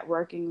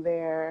networking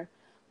there,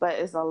 but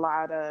it's a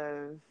lot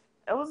of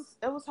it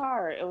was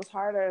hard. It was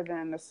harder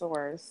than the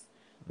source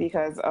Okay.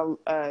 because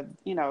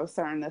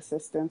certain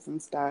assistance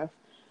and stuff.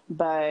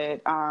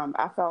 But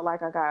I felt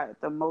like I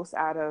got the most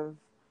out of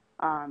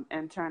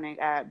interning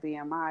at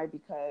BMI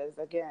because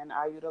again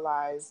I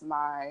utilized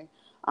my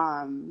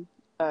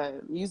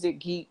music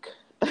geek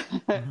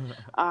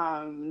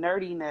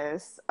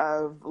nerdiness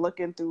of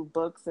looking through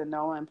books and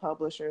knowing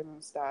publishers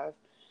and stuff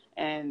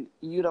and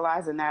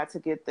utilizing that to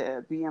get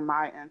the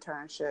BMI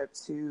internship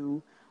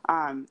to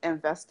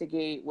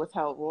investigate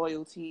withheld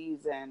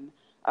royalties and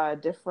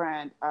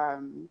different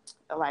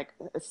like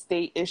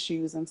estate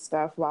issues and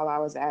stuff while I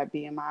was at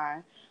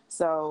BMI.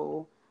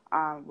 So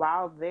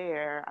while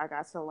there, I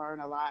got to learn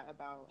a lot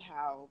about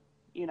how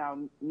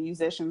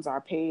musicians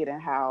are paid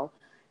and how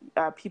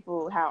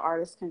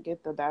artists can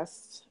get the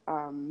best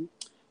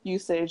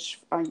usage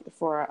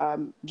for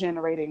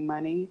generating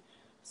money.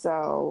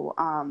 So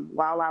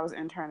while I was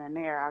interning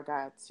there, I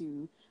got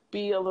to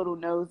be a little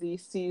nosy,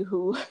 see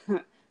who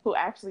who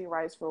actually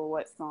writes for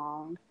what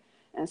song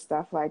and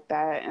stuff like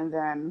that. And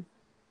then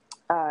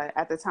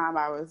at the time,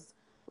 I was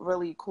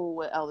really cool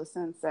with Ella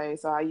Sensei,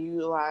 so I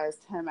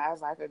utilized him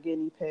as like a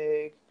guinea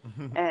pig,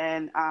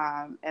 and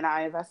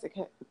I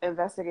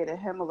investigated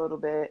him a little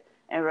bit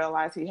and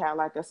realized he had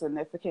like a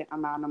significant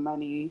amount of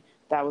money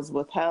that was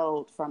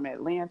withheld from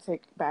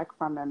Atlantic back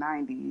from the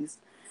 90s.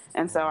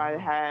 And Oh so I wow.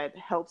 had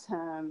helped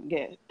him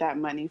get that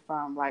money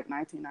from like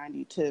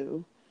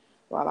 1992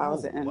 while I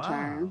was Oh an wow.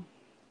 intern.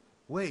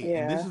 Wait,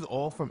 and this Yeah. is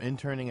all from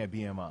interning at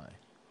BMI.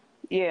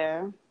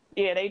 Yeah.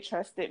 Yeah, they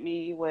trusted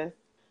me with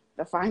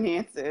the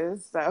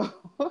finances. So,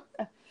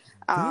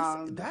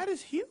 um, That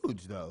is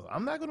huge though.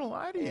 I'm not gonna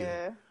lie to you.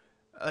 yeah.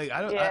 Like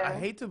Yeah.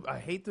 I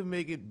hate to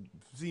make it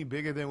seem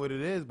bigger than what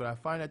it is, but I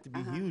find that to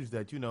be Uh-huh. huge.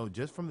 That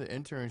just from the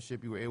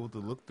internship you were able to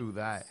look through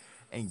that,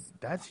 and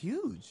that's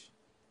huge.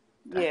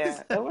 That's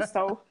Yeah. It was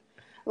so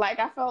like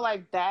I felt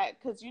like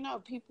that cuz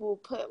people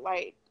put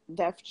like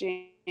Def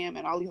Jam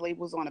and all these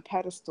labels on a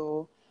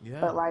pedestal,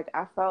 yeah, but like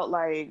I felt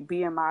like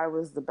BMI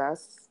was the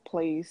best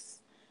place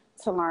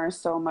to learn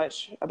so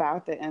much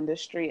about the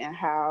industry and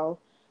how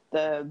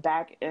the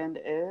back end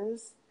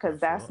is because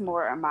that's absolutely.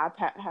 more of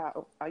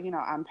how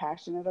I'm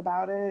passionate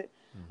about it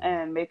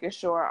and making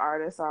sure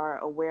artists are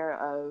aware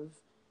of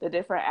the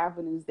different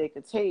avenues they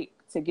could take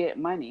to get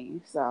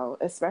money, so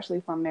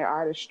especially from their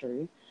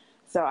artistry.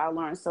 So I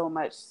learned so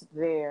much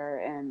there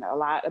and a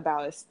lot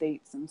about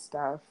estates and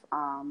stuff.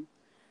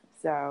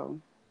 So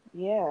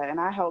yeah, and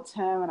I helped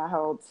him and I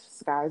helped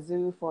Sky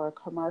Zoo for a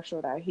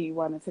commercial that he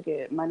wanted to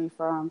get money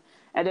from.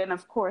 And then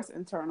of course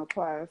Internal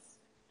Quest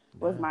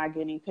was Yeah, my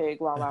guinea pig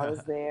while I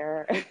was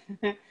there.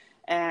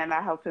 And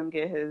I helped him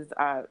get his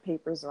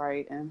papers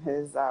right and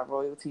his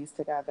royalties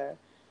together.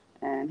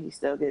 And he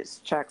still gets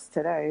checks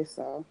today.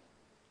 So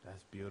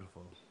that's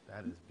beautiful.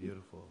 That is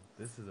beautiful.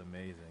 This is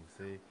amazing.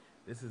 See,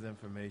 this is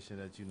information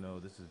that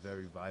this is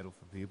very vital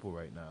for people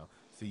right now.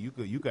 See, you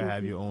could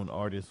have mhm. your own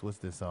artist. What's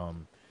this?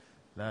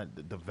 Not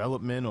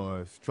development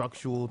or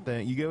structural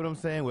thing. You get what I'm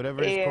saying?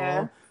 Whatever it's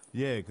called. Yeah,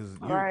 Yeah, because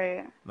you,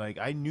 Right. like,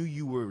 I knew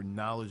you were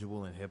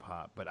knowledgeable in hip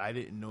hop, but I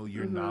didn't know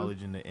your Mhm.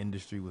 knowledge in the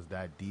industry was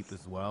that deep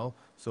as well.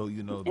 So,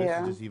 this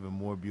is Yeah. just even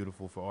more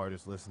beautiful for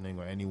artists listening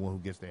or anyone who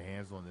gets their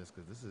hands on this,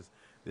 because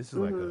this is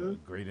like a Mhm.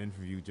 great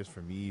interview just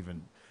for me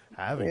even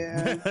having.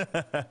 Yeah.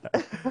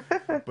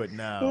 But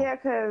now, Yeah,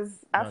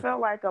 because I now, feel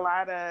like a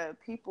lot of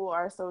people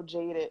are so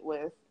jaded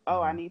with,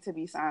 oh, I hmm need to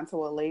be signed to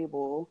a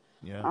label.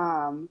 yeah,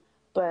 Um,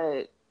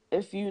 but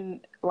if you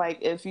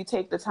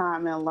take the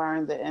time and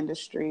learn the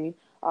industry,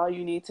 all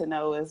you need to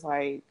know is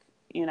like,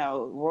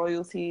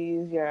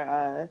 royalties,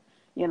 your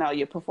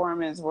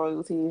performance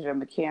royalties, your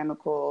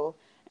mechanical,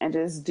 and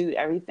just do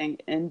everything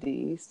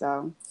indie.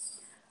 So,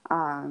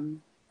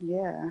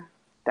 yeah,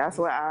 that's this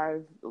what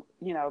I've,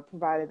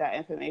 provided that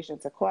information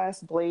to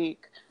Quest,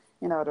 Blake,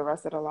 the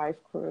rest of the Life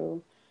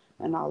crew,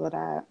 and all of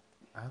that.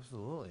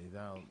 absolutely.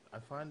 Now, I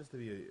find this to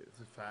be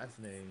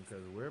fascinating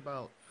because we're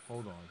about.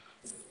 Hold on,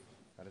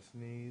 gotta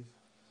sneeze.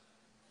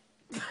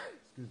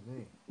 Excuse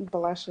me.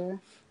 Bless you.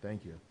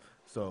 Thank you.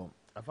 So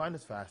I find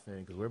this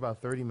fascinating because we're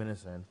about 30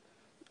 minutes in.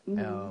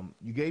 Hmm.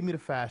 You gave me the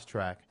fast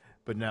track,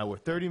 but now we're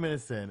 30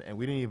 minutes in and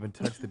we didn't even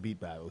touch the beat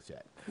battles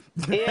yet.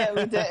 Yeah,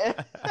 we did.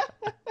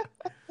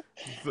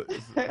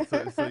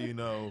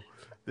 So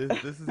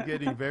this is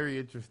getting very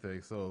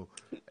interesting. So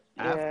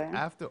after Yeah.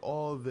 after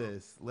all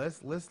this,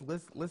 let's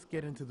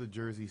get into the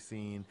Jersey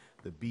scene,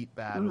 the beat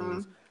Hmm.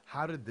 battles.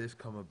 How did this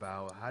come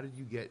about? How did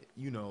you get,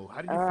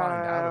 how did you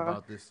find out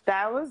about this?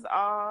 That was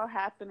all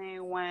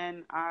happening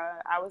when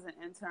I was an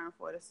intern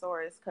for the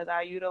Source because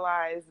I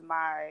utilized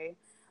my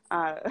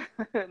uh,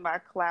 my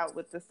clout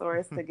with the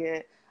Source to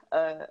get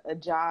a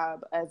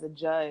job as a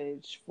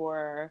judge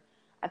for.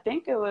 I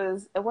think it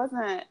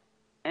wasn't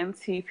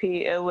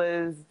MTP. It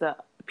was the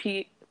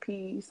P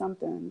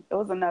something. It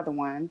was another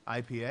one.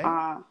 IPA?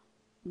 Uh,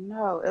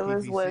 no, it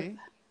was with PPC?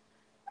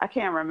 I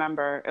can't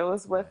remember. It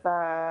was Okay. with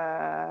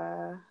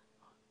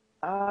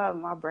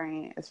my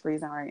brain is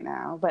freezing right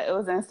now. But it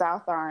was in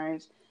South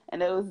Orange,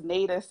 and it was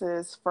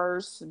Natus's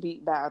first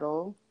beat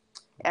battle,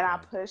 and I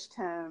Okay. pushed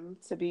him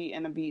to be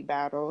in a beat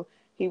battle.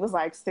 He was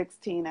like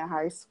 16 in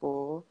high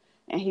school,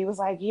 and he was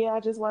like, "Yeah, I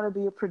just want to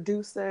be a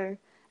producer."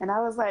 And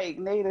I was like,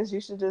 "Natus,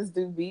 you should just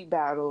do beat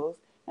battles."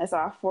 And so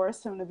I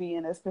forced him to be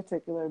in this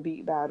particular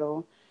beat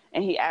battle,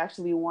 and he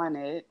actually won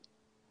it.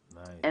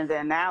 And Nice.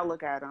 then now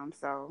look at him.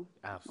 So,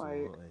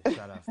 like, Absolutely.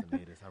 Shout outs to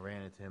Natus. I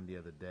ran into him the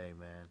other day,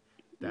 man.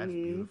 That's mm,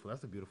 beautiful.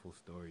 That's a beautiful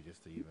story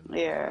just to even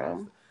know. Shout outs yeah.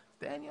 to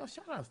Danielle,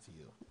 shout outs to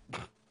you.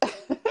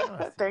 Shout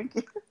outs to you. Thank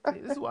you. See,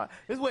 this is why,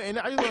 and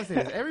I just want to say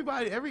this.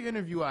 Every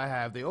interview I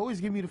have, they always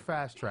give me the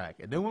fast track.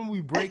 And then when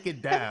we break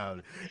it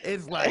down,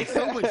 it's like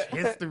so much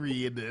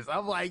history in this.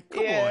 I'm like,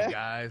 come on, Yeah.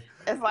 guys.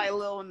 It's like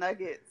little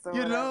nuggets or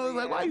whatever, It's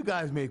like, why yeah. you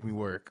guys make me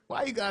work?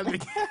 Why you guys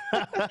make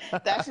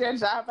That's your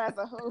job as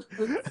a host.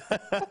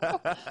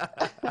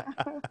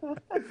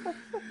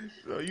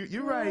 So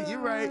you're right, you're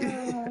right.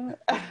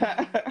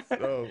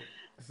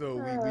 So Oh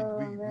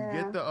we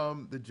get man.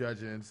 the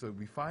judging, so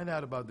we find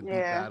out about the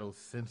beat Yeah. battles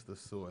since the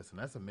Source, and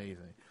that's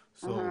amazing.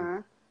 So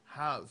Uh-huh.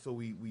 how so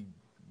we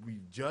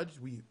judge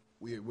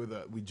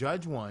we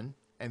judge one,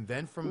 and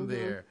then from Hmm.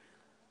 there,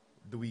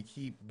 do we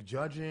keep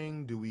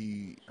judging? Do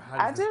we how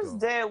does I this just go?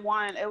 did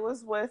one. It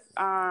was with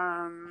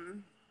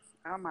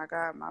oh my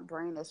god, my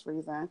brain is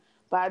freezing.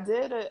 But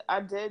I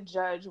did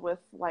judge with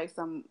like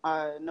some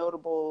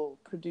notable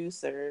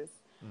producers,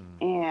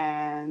 Mm,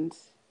 and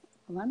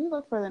let me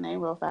look for the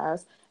name real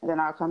fast and then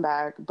I'll come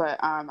back. But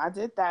I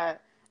did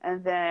that,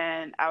 and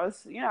then I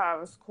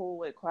was cool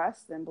with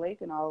Quest and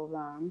Blake and all of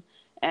them.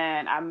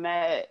 And I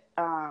met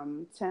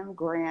Tim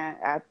Grant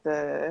at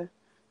the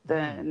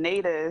mm,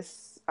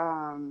 Natus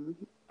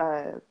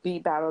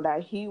beat battle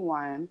that he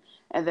won.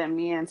 And then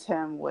me and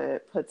Tim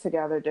would put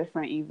together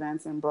different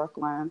events in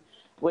Brooklyn,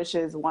 which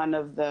is one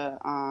of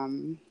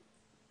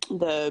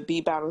the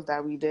beat battles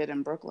that we did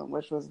in Brooklyn,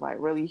 which was like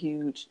really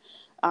huge.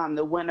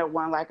 The winner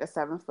won like a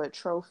 7 foot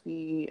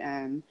trophy,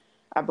 and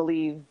I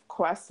believe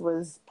Quest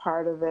was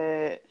part of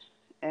it,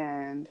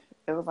 and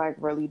it was like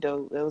really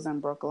dope. It was in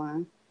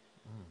Brooklyn,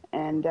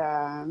 and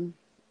okay.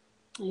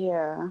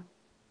 yeah.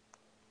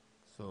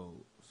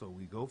 So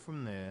we go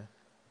from there.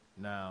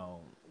 Now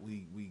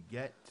we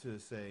get to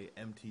say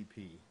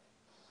MTP.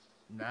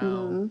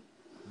 Now Hmm.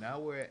 now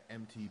we're at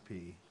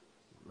MTP.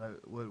 Like,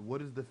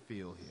 what is the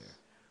feel here?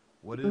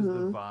 What is the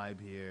Hmm.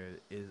 vibe here?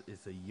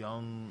 It's a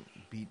young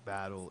beat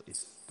battle.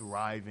 It's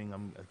thriving.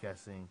 I'm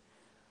guessing.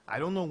 I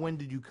don't know when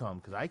did you come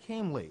because I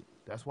came late.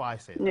 That's why I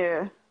say that.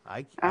 Yeah.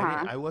 I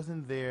didn't Uh-huh. I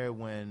wasn't there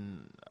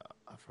when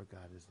I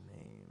forgot his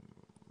name.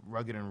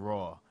 Rugged and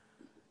Raw.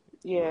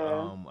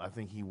 Yeah. I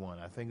think he won.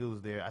 I think it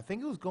was there. I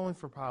think it was going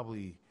for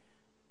probably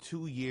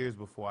 2 years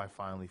before I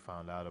finally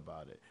found out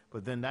about it.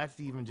 But then that's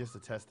even just a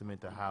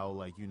testament to how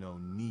like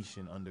niche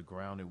and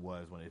underground it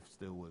was when it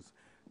still was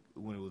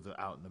when it was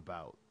out and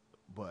about.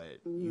 But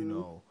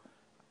Hmm.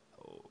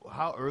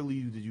 how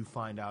early did you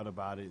find out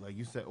about it? Like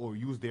you said, or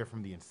you was there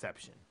from the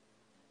inception.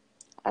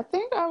 I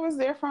think I was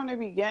there from the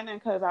beginning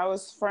because I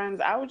was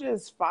friends. I would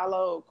just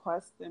follow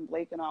Quest and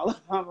Blake and all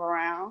of them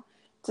around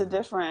to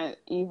different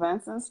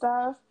events and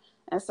stuff.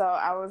 And so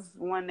I was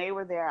when they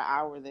were there,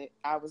 I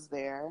was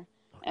there.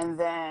 Okay. And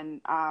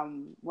then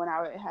when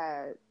I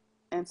had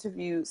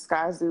interviewed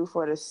Skyzoo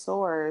for the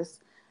Source,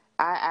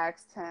 I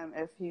asked him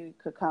if he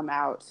could come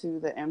out to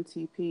the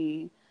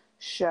MTP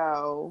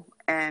show,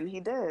 and he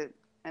did.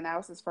 And that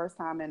was his first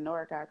time in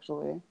Newark,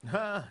 actually.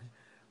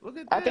 Look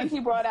at I think this. he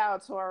brought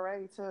out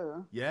Torre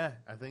too. Yeah,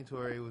 I think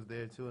Torre was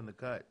there too in the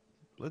cut.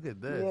 Look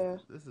at this. Yeah.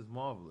 This is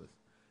marvelous.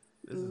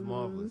 This is Mhm.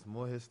 marvelous.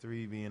 More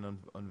history being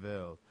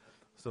unveiled.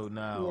 So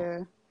now,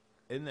 Yeah.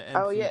 in the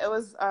Oh MC. yeah, it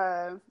was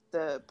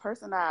the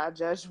person that I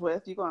judged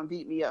with. You're gonna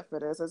beat me up for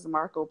this. It's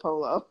Marco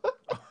Polo.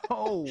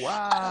 Oh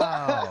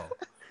wow.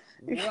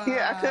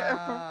 Yeah, I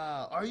couldn't.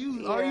 Wow. Are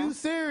Yeah, you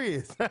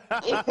serious?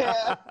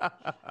 yeah.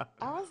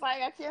 I was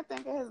like, I can't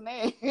think of his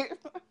name.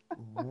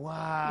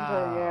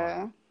 But Wow.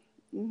 yeah.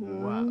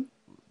 Wow. Mhm.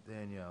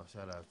 Danielle,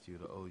 shout out to you,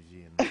 the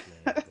OG in this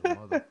game. The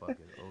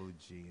motherfucking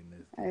OG in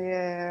this game.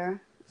 Yeah.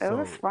 It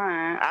was So,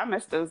 fun. I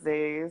miss those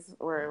days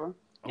where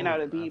oh,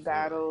 the beat absolutely.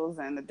 battles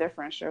and the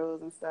different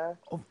shows and stuff.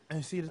 Oh,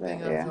 and see, the thing But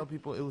that I yeah. tell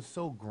people, it was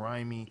so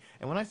grimy.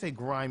 And when I say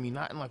grimy,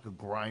 not in like a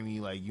grimy,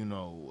 like,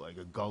 like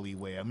a gully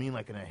way. I mean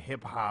like in a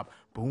hip hop,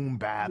 boom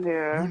bap,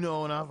 Yeah. and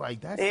I was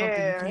like, that's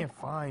something you Yeah. can't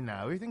find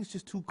now. Everything's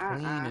just too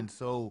clean Uh-uh. and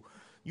so,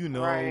 would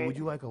Right.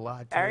 you like a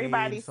latte and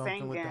Everybody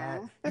something with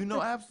that?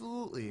 singing.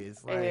 Absolutely.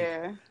 It's like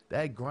Yeah.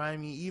 that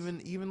grimy,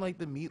 even like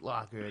the meat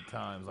locker at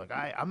times. Like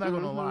I'm not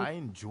gonna Mhm. lie, I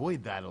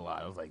enjoyed that a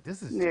lot. I was like,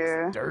 this is just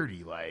Yeah.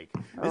 dirty. Like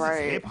this is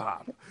hip Right.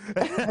 hop.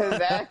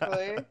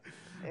 Exactly.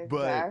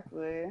 But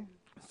Exactly.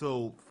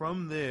 so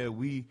from there,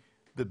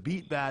 the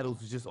beat battles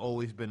has just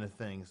always been a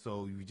thing.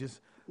 So you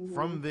just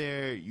from Mhm.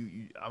 there,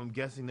 I'm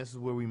guessing this is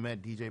where we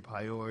met DJ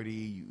Priority.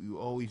 You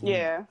always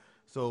knew. Yeah.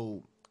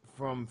 So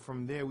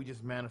from there, we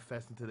just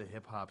manifest into the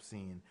hip hop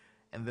scene,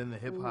 and then the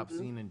hip hop Mhm.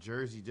 scene in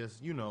Jersey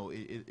just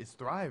it's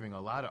thriving.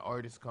 A lot of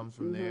artists comes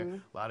from there.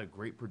 Mhm. A lot of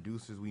great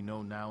producers we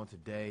know now and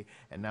today.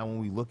 And now when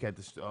we look at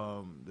the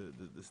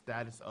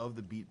status of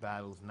the beat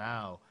battles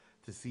now,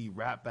 to see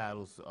rap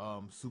battles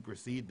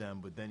supersede them,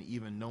 but then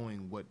even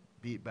knowing what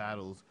beat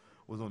battles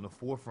was on the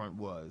forefront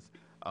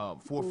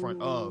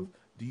of, Mhm.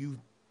 do you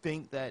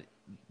think that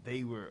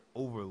they were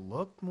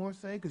overlooked more,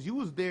 say? Because you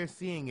was there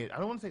seeing it. I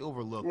don't want to say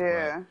overlooked,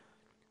 but Yeah.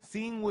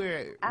 seeing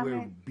where I where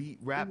mean, beat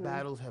rap mhm.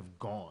 battles have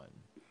gone.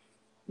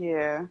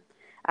 Yeah.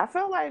 I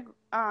feel like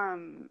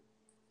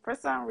for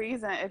some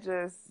reason it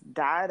just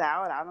died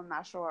out. I'm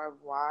not sure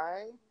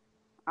why.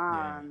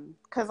 Yeah,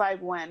 'Cause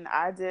like when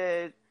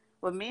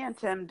me and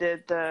Tim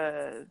did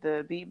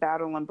the beat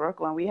battle in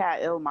Brooklyn, we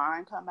had Ill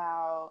Mind come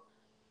out,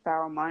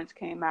 Pharoah Munch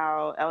came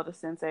out, Elder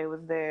Sensei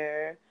was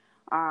there.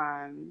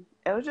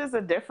 It was just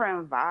a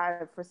different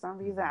vibe for some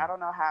reason. I don't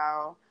know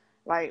how,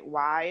 like,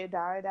 why it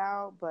died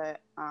out,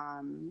 but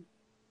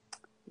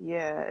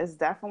yeah, it's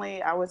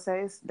definitely, I would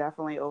say it's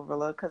definitely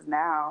overlooked because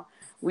now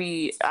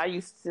I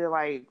used to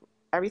like,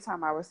 every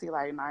time I would see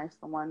like Nice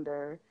the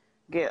Wonder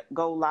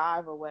go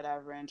live or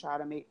whatever and try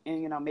to make,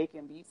 and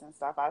making beats and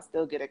stuff, I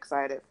still get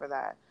excited for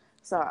that.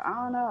 So I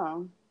don't absolutely,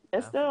 know.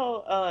 It's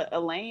still absolutely. a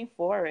lane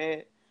for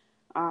it.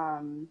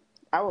 Um,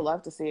 I would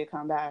love to see it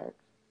come back.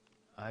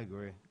 I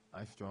agree.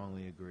 I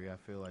strongly agree. I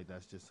feel like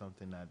that's just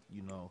something that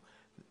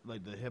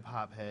like the hip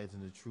hop heads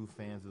and the true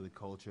fans of the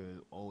culture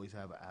always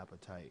have an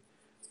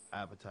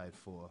appetite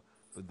for.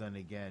 But then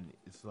again,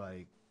 it's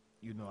like,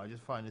 I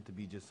just find it to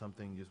be just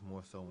something just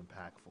more so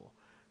impactful.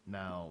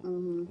 Now,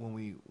 Hmm. when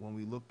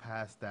we look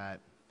past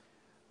that,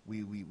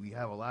 we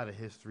have a lot of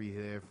history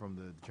here from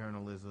the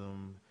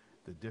journalism,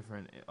 the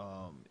different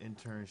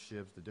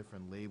internships, the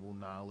different label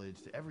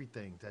knowledge, to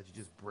everything that you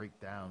just break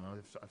down.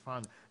 I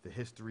find the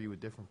history with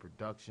different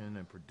production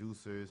and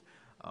producers.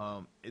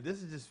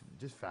 This is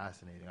just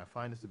fascinating. I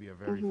find this to be a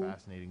very Hmm.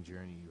 fascinating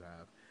journey you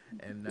have.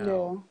 And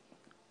now, Yeah.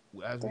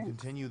 as we Thanks.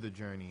 continue the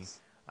journey,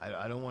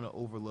 I don't want to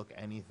overlook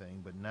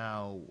anything, but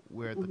now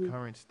we're at the Hmm.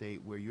 current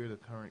state where you're the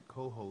current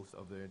co-host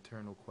of the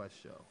Eternal Quest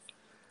show.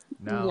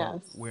 Now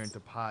we're Yes. into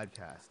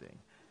podcasting,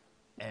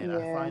 and I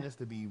Yeah. find this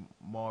to be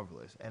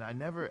marvelous. And I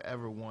never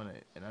ever want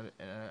to, and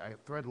I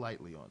thread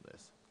lightly on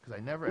this because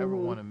I never ever Hmm.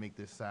 want to make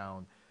this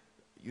sound,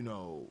 you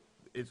know,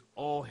 it's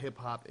all hip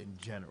hop in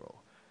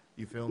general.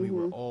 You feel me?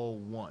 We're Hmm. all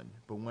one.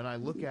 But when I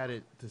look at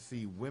it to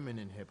see women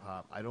in hip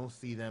hop, I don't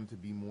see them to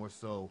be more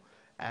so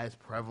as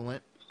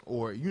prevalent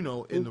or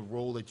in the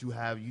role that you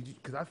have. You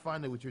because I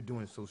find that what you're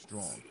doing is so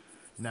strong.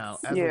 Now,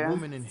 as a Yeah.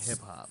 woman in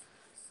hip hop,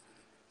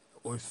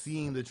 or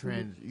seeing the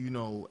Hmm. trend,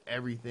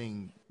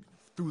 everything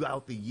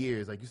throughout the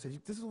years. Like you said,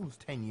 this is almost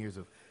 10 years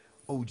of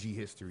OG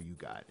history you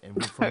got. And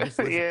from just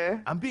listening, Yeah.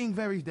 I'm being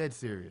very dead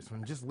serious.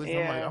 From just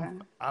listening, I'm like, Yeah.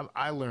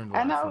 I learned a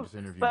I lot from know, just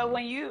interviewing but you.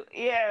 when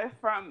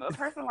from a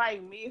person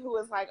like me who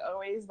is like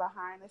always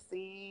behind the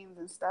scenes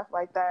and stuff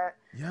like that,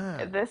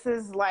 Yeah, this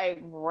is like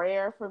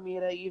rare for me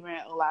to even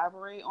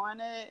elaborate on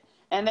it.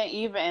 And then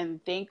even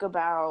think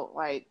about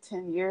like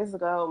 10 years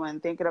ago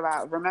and thinking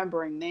about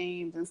remembering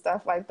names and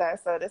stuff like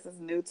that. So this is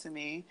new to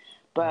me.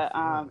 But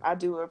absolutely. I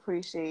do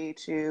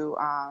appreciate you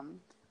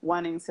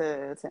wanting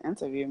to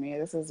interview me.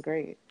 This is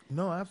great.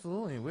 No,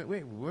 absolutely.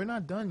 Wait, we're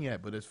not done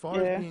yet. But as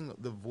far as Yeah. being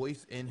the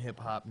voice in hip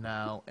hop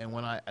now, and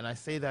I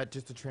say that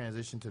just to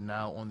transition to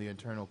now on the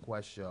Internal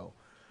Quest show,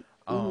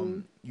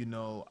 Mhm.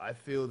 I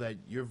feel that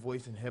your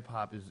voice in hip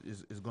hop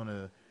is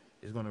gonna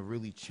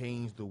really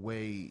change the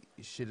way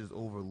shit is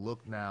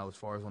overlooked now, as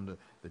far as on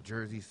the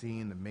Jersey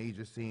scene, the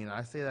major scene.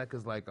 I say that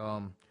because like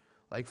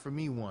for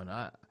me,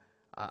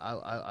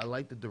 I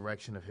like the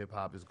direction of hip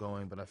hop is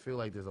going, but I feel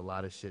like there's a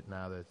lot of shit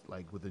now that's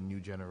like with the new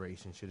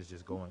generation, shit is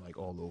just going like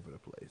all over the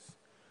place,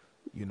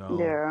 you know.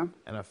 Yeah.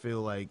 And I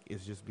feel like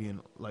it's just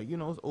being like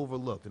it's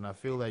overlooked. And I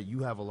feel that you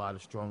have a lot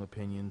of strong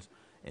opinions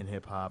in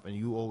hip hop, and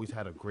you always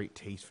had a great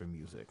taste for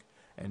music.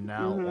 And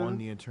now on Mhm.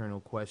 the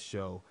Internal Quest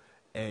show,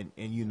 and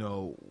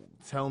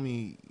tell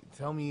me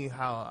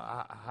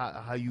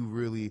how you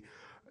really,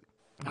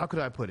 how could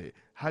I put it?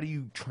 How do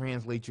you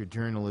translate your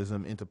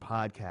journalism into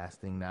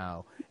podcasting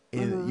now?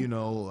 And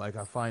Mhm. like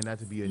I find that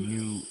to be a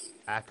new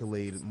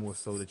accolade more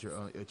so that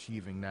you're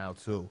achieving now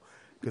too,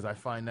 because I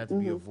find that to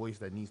be a Mhm. voice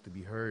that needs to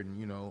be heard,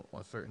 and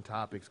on certain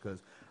topics.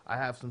 Because I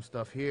have some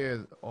stuff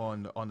here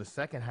on the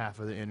second half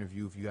of the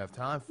interview, if you have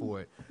time for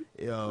it,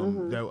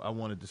 Mhm. that I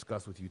want to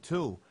discuss with you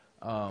too.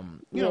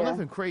 Yeah.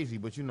 Nothing crazy,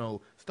 but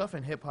stuff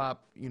in hip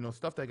hop,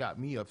 stuff that got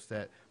me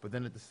upset. But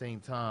then at the same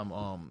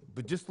time,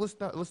 but just let's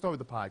start with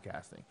the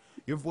podcasting.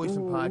 Your voice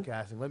in Mhm.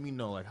 podcasting. Let me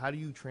know, like, how do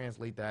you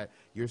translate that?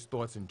 Your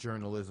thoughts in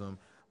journalism,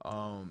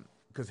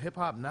 because hip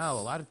hop now,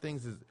 a lot of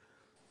things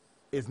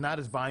is not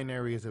as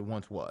binary as it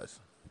once was.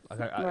 Like,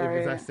 if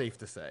is that Right. safe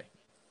to say?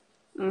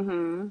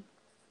 Mhm.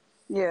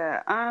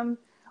 Yeah.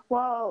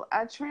 Well,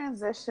 I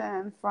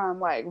transitioned from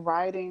like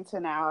writing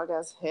to now, I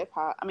guess hip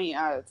hop. I mean,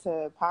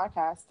 to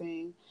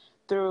podcasting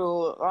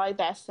through like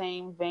that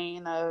same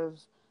vein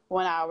of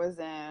when I was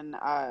in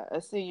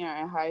a senior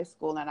in high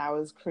school and I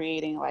was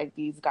creating like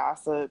these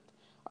gossip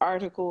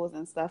articles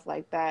and stuff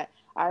like that.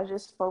 I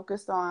just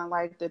focused on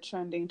like the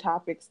trending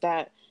topics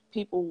that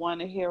people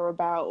want to hear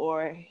about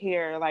or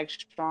hear like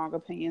strong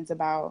opinions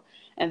about,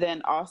 and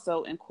then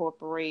also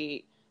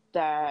incorporate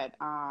that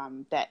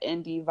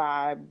indie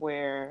vibe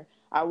where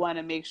I want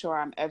to make sure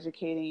I'm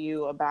educating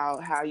you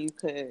about how you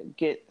could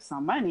get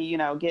some money,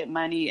 get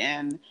money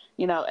and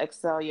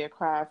excel your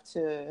craft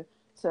to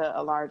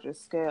a larger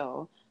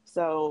scale.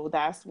 So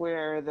that's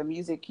where the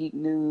Music Geek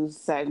News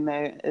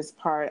segment is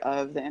part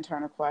of the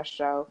Internal Quest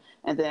show,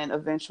 and then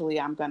eventually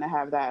I'm going to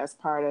have that as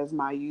part of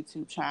my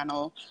YouTube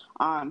channel,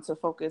 to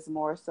focus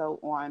more so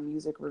on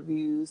music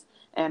reviews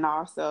and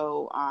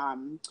also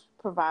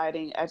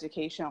providing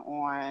education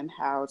on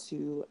how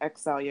to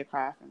excel your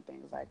craft and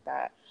things like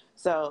that.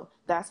 So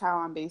that's how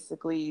I'm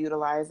basically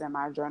utilizing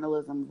my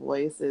journalism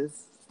voice,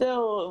 is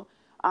still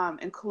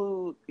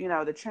include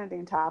the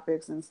trending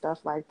topics and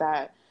stuff like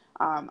that.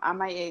 I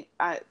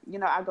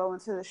go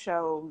into the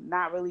show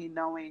not really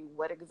knowing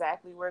what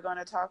exactly we're going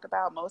to talk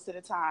about most of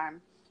the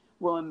time.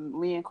 When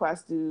me and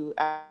Quest do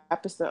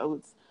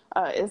episodes,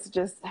 it's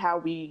just how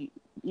we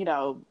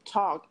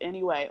talk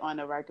anyway on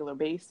a regular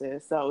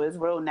basis. So it's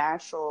real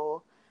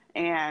natural,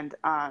 and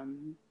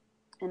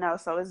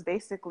so it's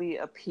basically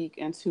a peek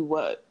into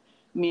what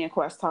me and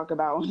Quest talk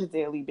about on a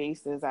daily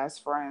basis as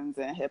friends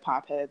and hip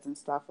hop heads and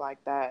stuff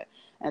like that.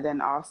 And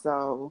then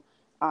also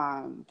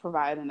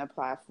providing a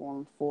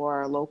platform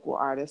for local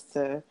artists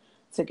to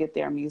get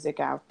their music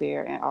out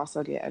there and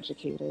also get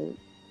educated.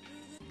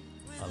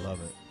 I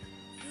love it.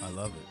 I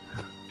love it.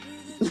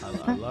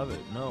 I love it.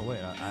 No, wait,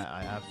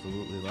 I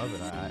absolutely love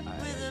it. I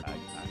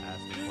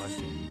asked the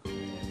question. You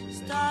couldn't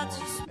answer it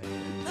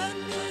anymore. And that's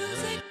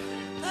what I heard.